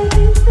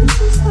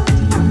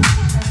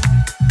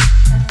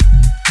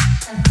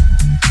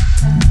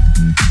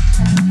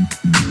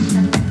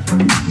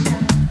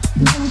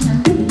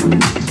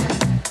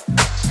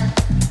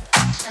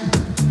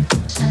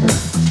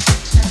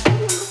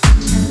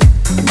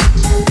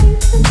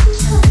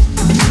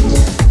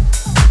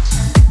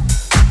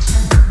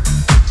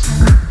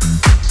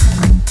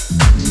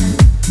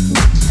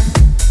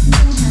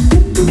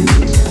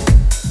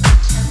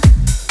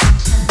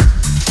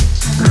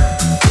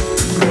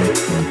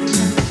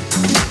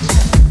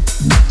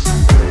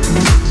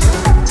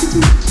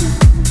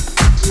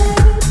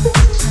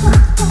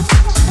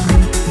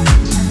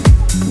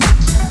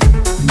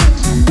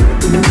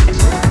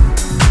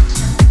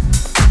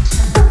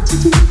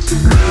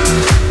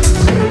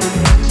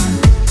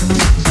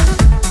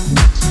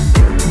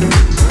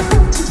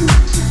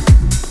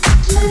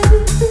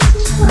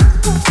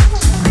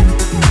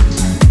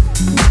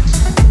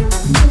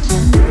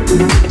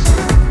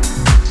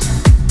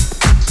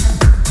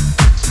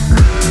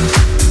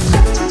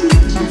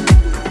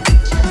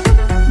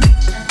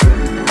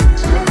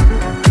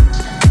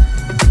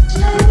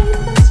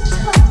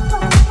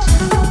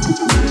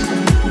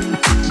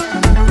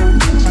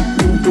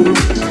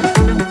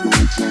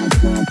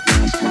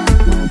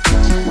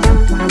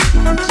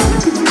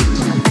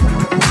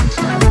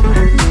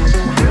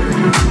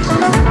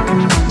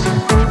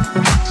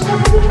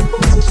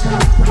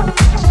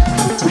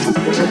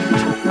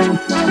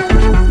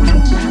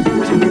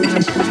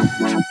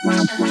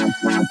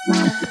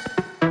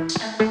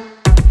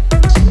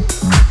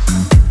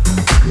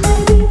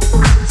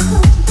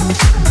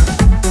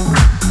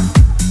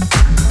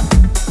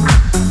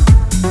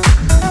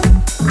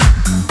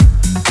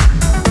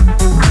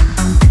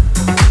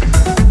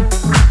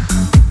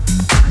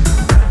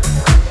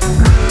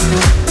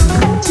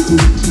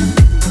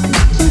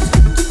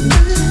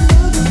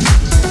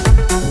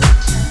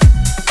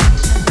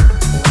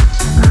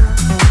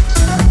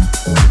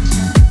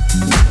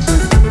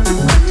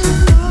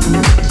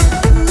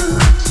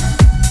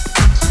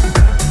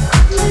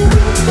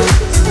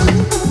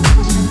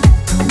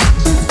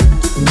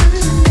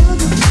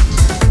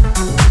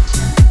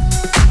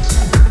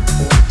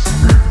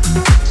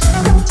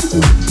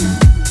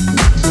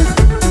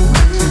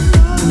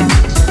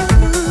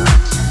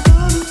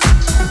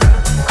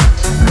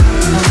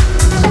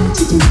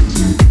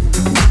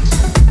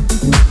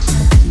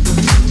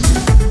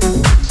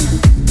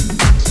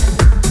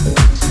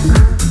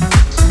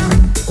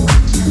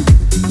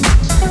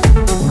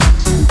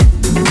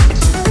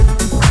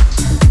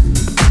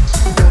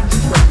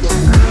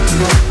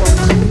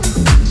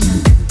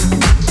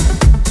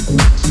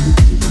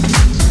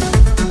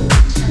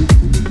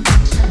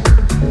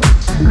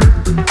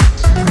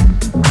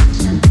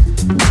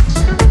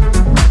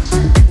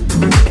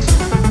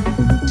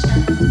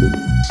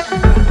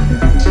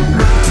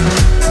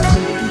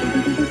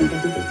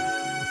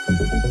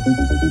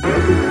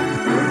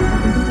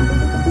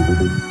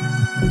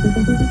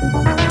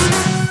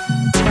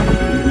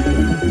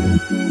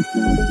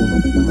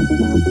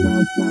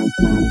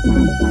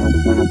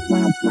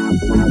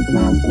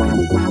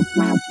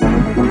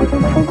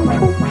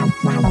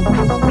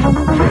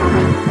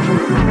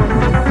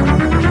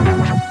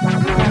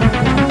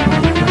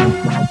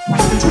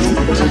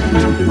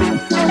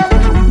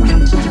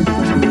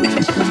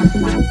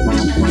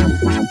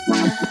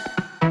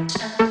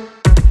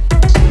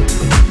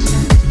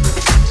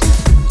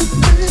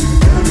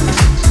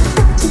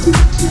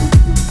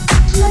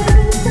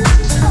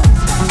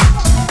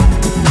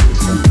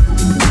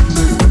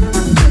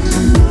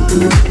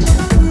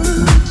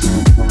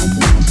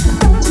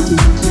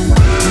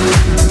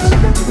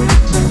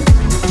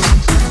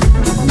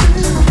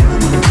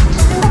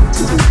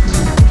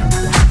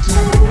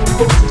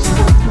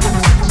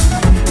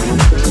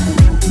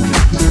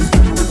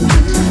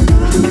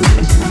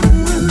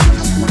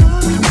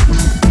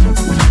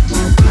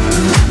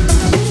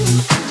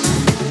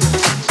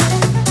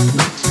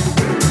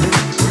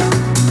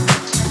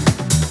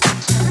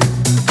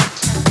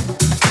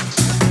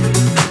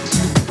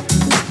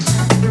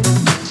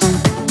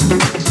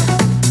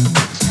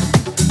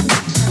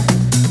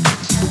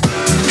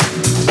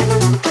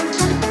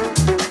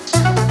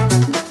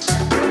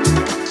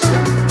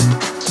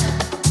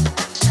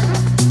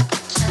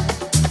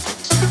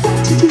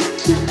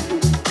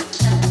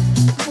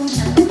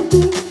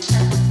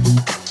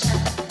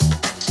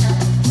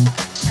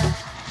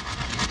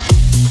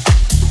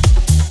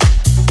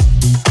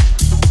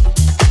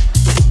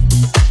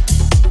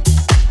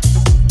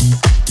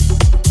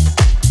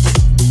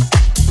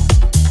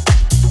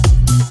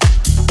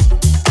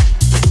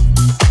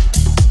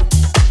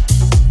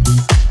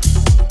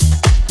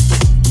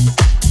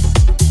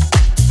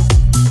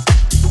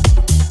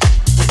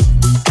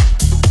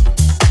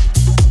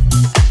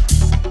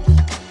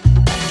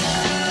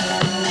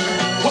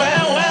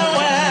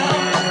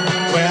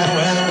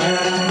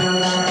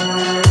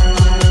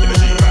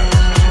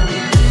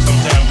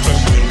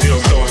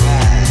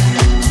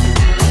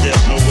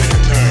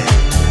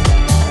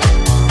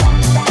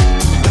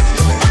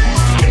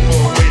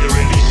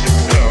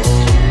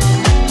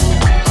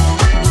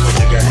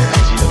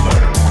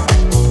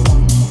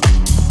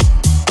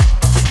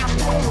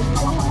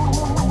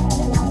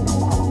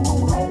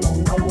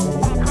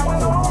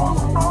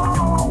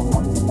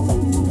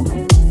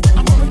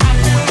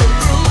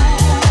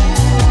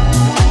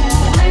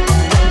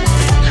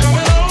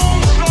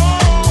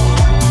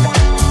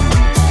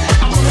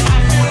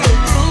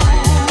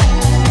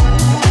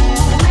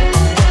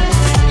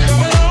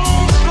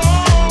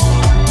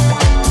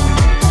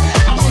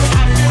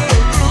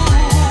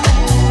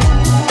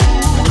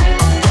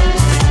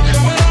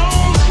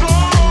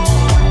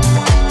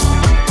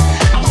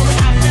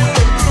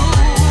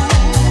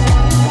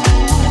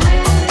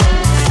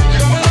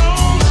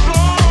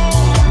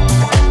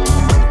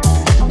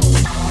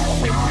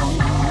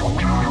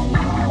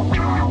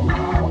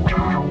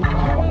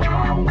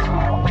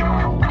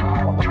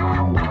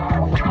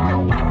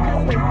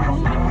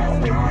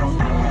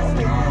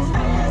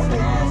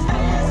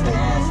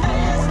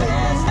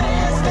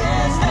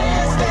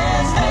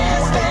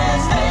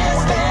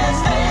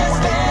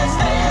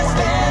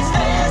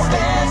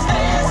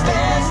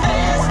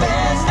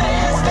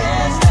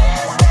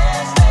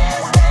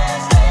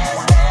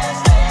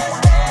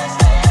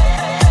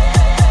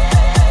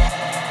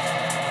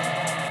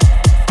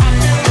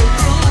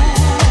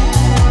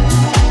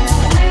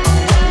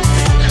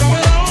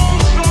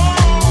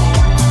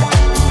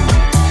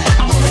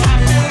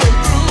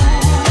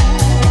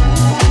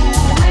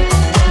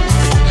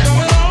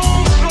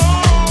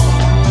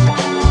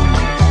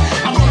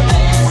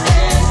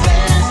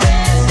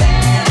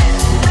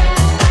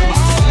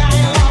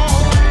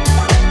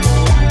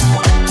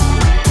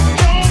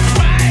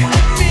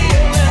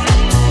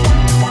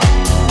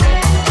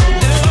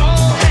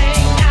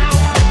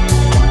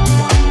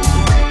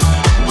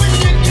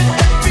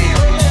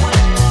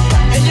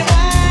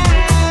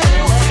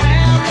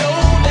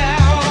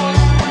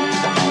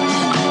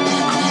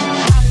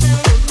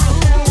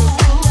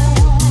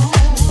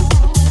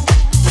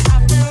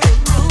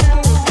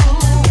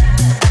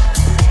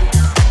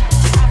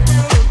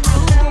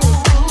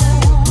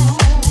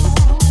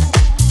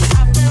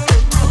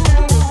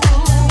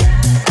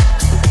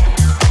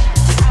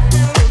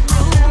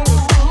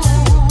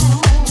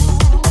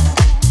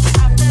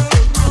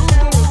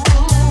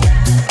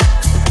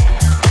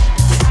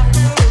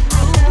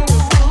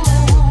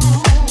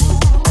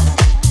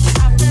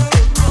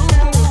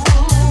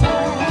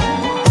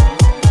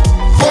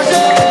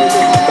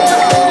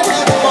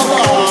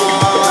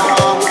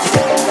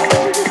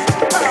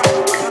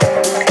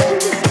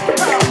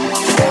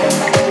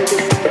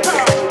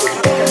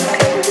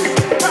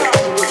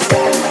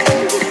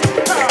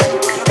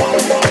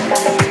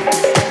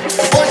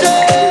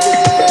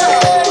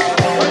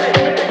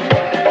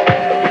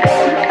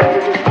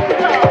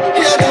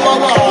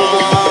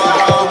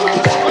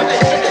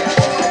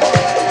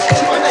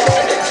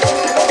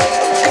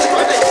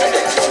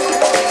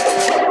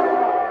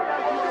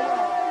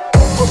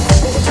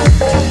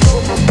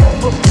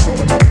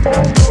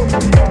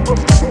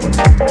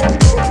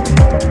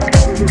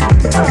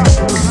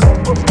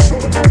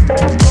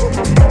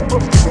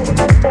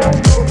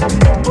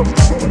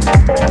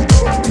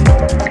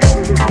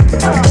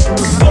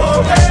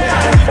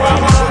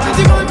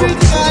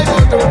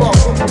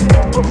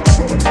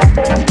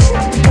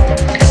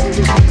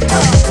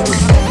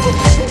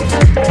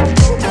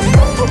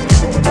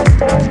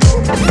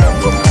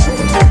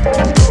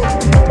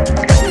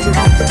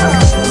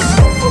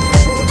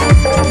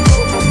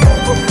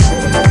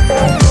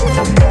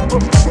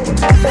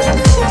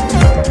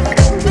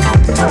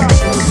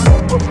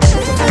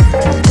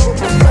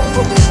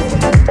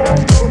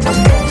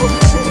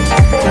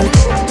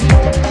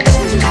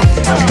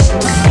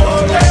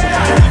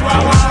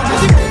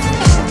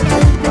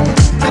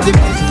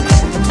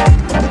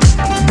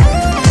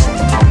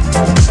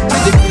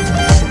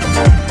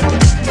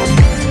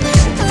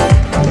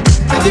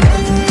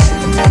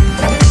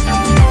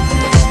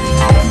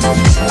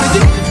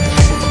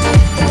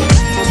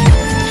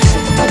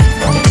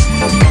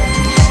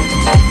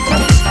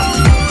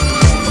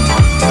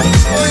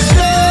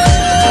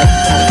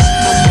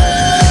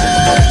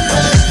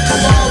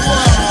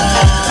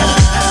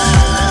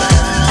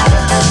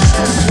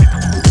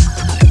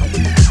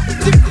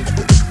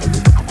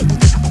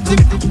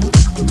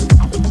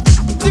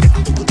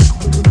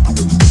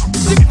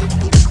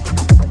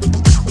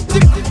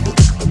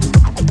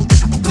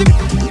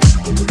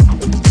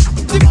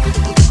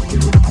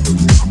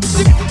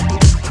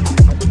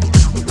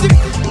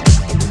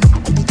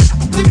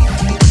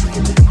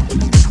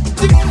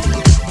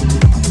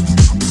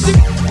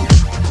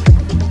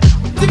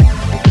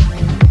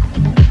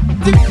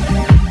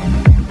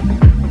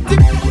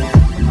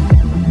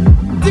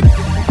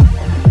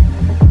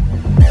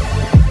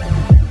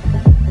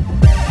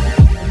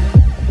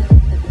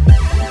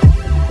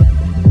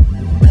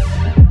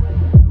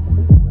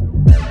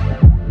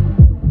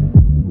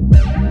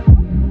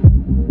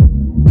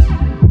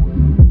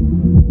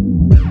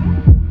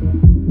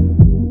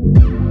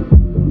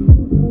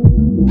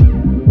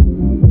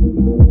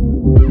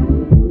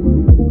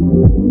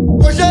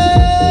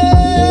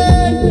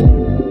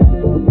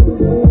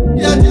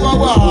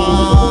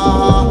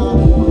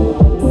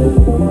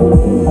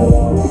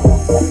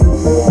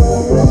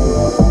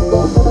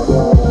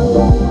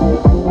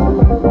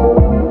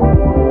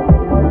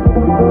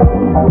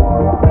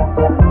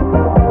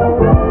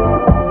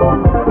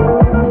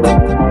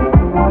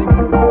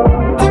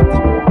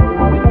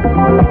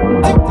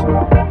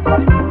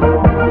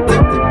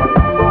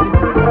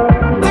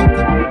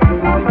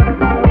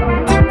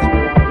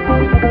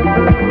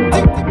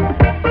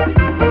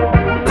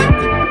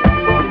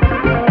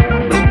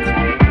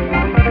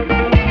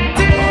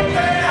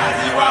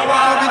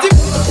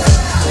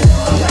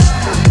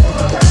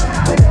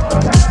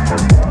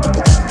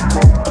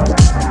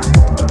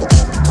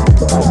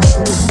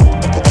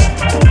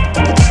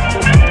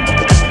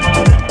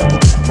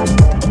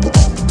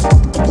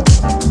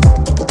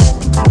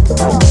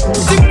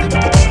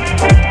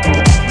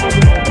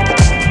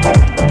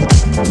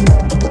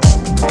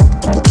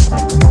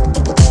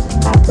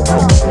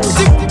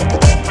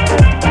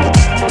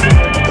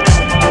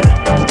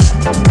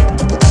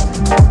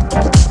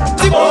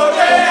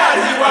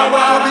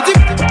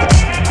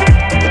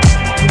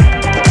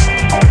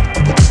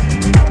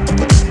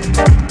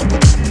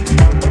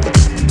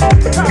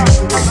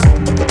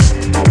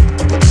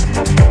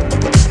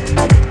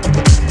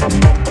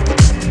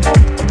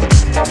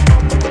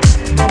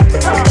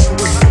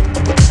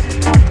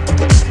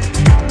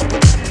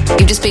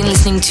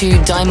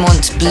 To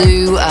Diamond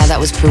Blue, that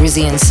was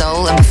Parisian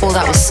Soul, and before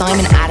that was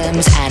Simon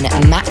Adams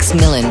and Max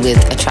Millen with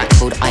a track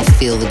called I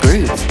Feel the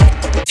Groove.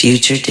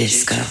 Future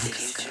Disco.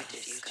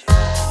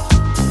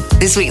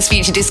 This week's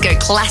Future Disco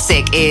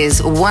classic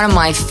is one of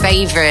my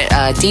favorite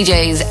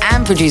DJs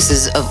and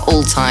producers of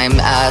all time.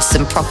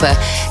 Some proper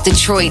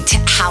Detroit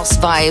house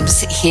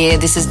vibes here.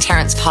 This is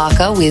Terrence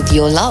Parker with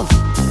Your Love.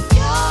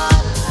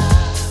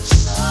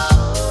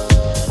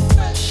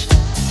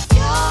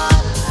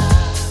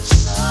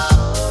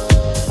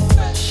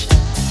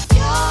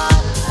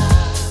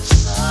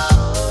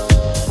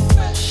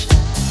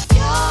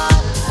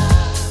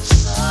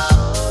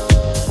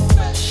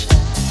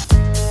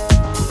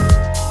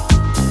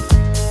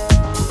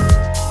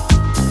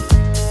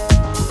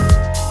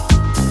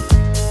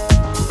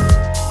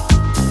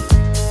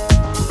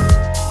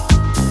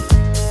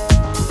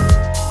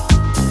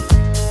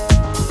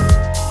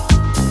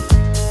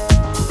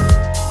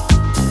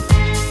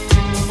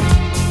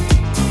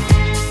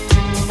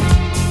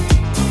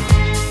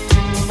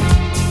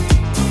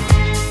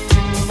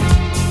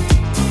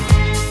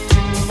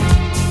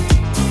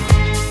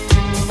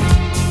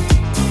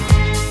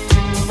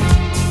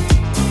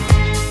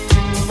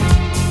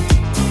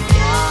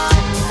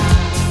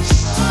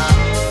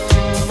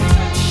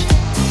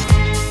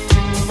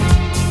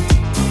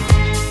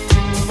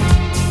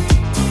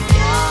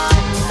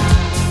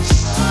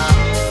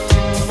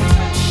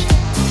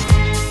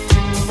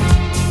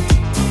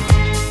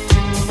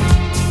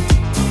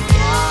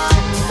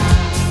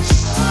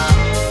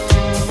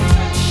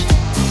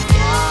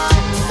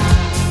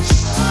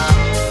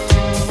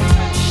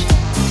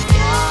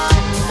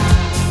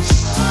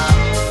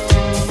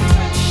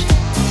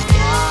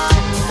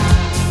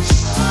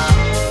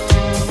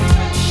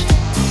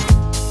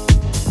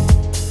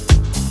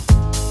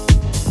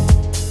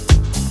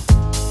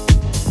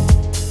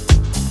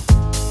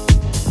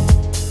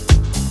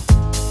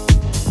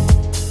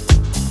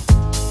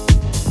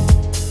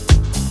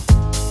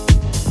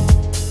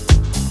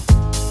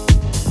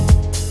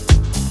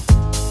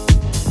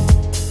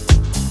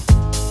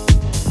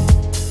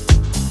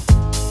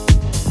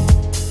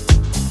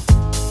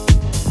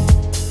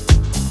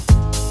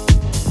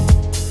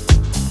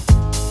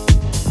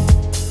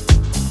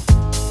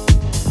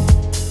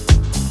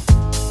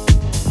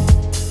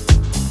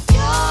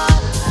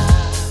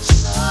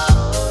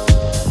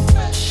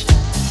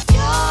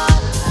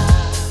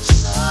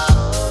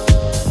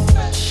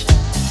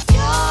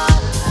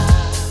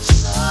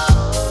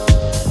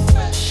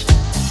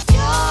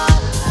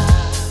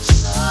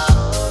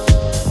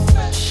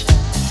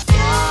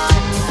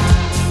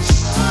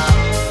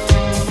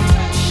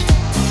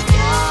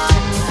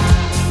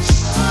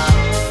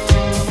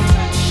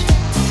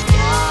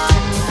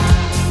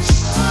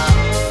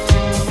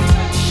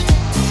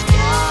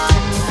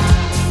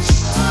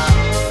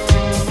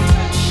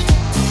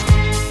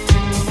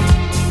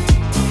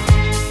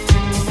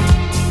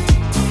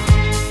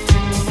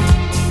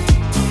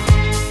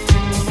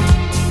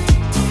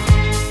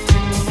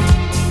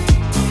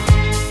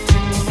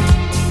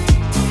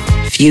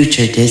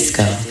 Future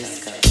Disco.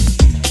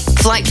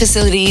 Flight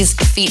Facilities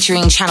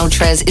featuring Channel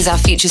Trez is our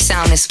future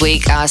sound this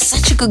week.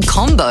 Such a good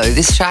combo.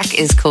 This track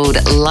is called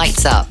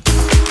Lights Up.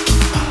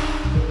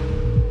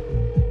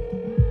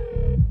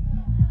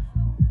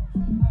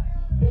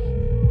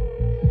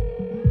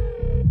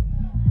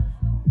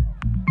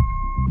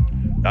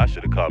 Y'all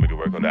should have called me to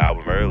work on the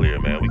album earlier,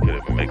 man. We could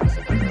have been making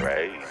something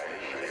great.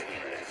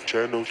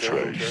 Channel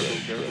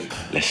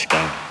Trez. Let's go.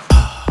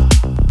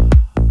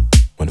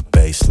 When the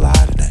bass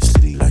slide and that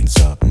city lights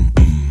up.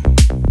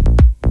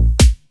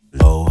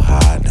 Low,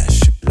 high, and that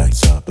shit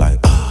lights up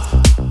like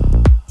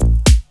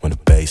when the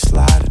bass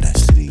slide and that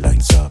city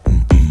lights up.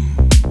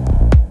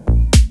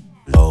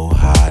 Low,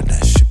 high, and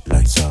that shit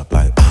lights up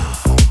like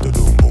boom,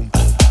 boom,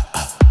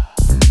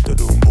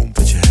 boom.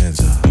 Put your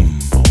hands up. Boom,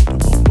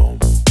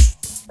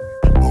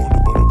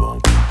 boom, boom.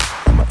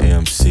 I'm a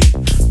MC,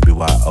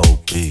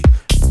 BYOB.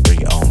 Bring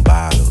your own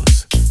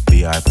bottles.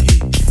 VIP,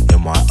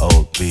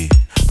 MYOB.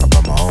 I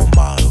run my own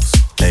models.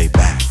 Lay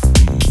back,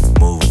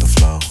 move with the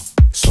flow.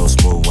 So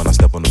smooth when I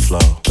step on the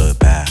floor. Look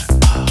back,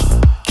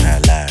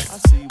 Cadillac.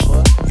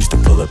 Used to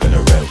pull up in a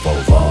red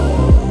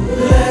Volvo.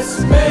 Let's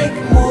make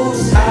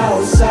moves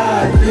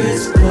outside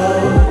this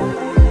club.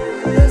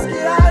 Let's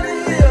get out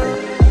of here.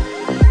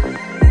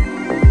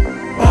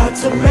 About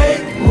to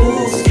make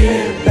moves,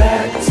 get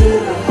back to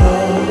the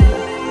hub.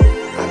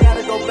 I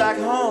gotta go back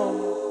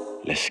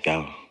home. Let's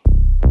go.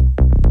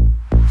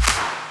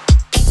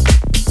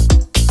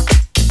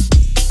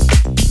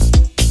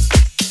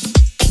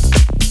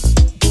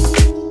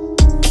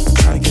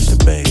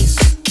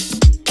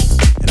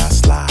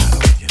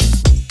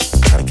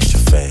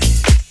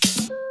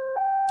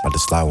 About to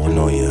slide one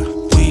on ya.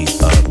 We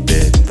up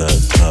in the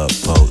club,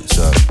 pose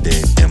up,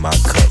 dick in my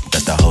cup.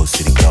 Got the whole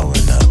city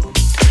going up.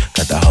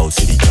 Got the whole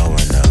city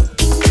going up.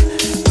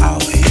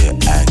 Out here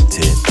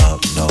acting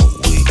up, no,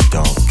 we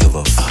don't give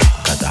a fuck.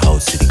 Got the whole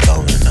city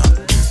going up.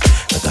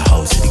 Got the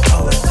whole city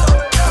going up.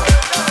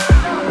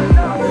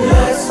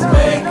 Let's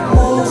make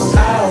moves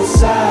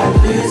outside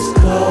this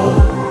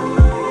club.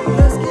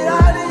 Let's get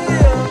out of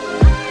here.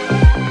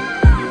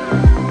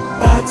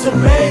 About to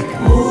make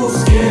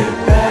moves, get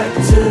back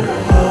to the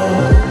hub.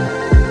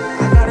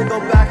 I gotta go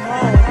back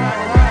home.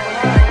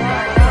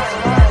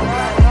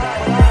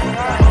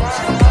 Got the whole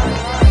city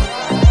going up.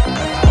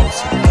 Got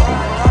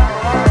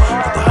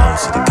the whole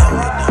city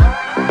going up.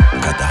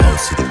 Got the whole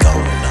city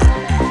going up.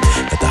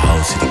 Got the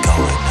whole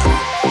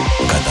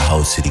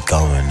city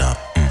going up.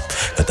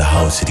 Got the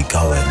whole city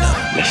going up.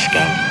 Let's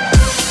go.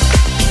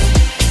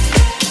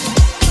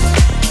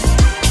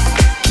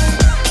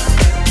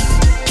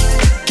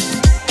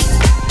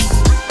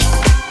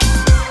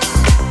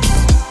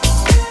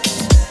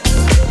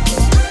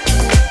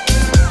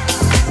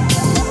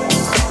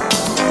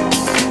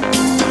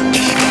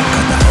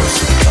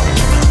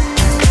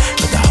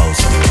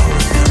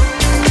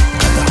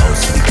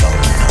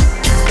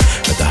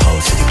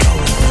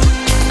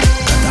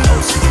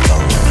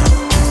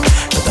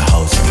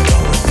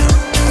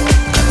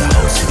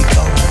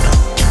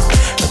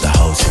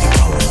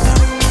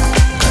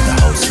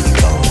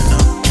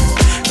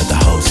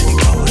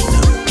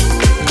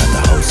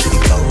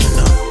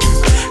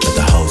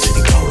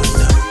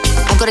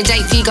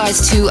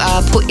 To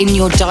put in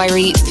your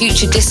diary,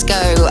 Future Disco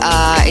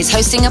is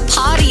hosting a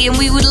party and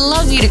we would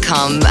love you to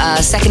come.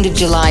 2nd of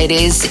July it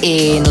is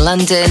in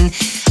London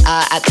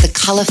at the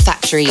Colour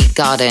Factory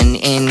Garden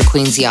in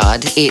Queen's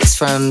Yard. It's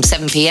from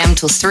 7 p.m.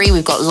 till 3.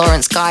 We've got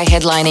Lawrence Guy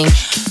headlining.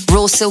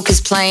 Raw Silk is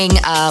playing,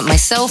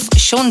 myself,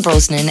 Sean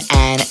Brosnan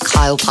and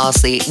Kyle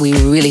Parsley. We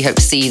really hope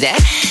to see you there.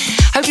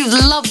 Hope you've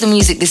loved the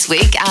music this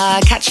week.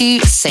 Catch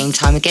you same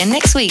time again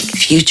next week.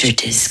 Future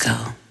Disco.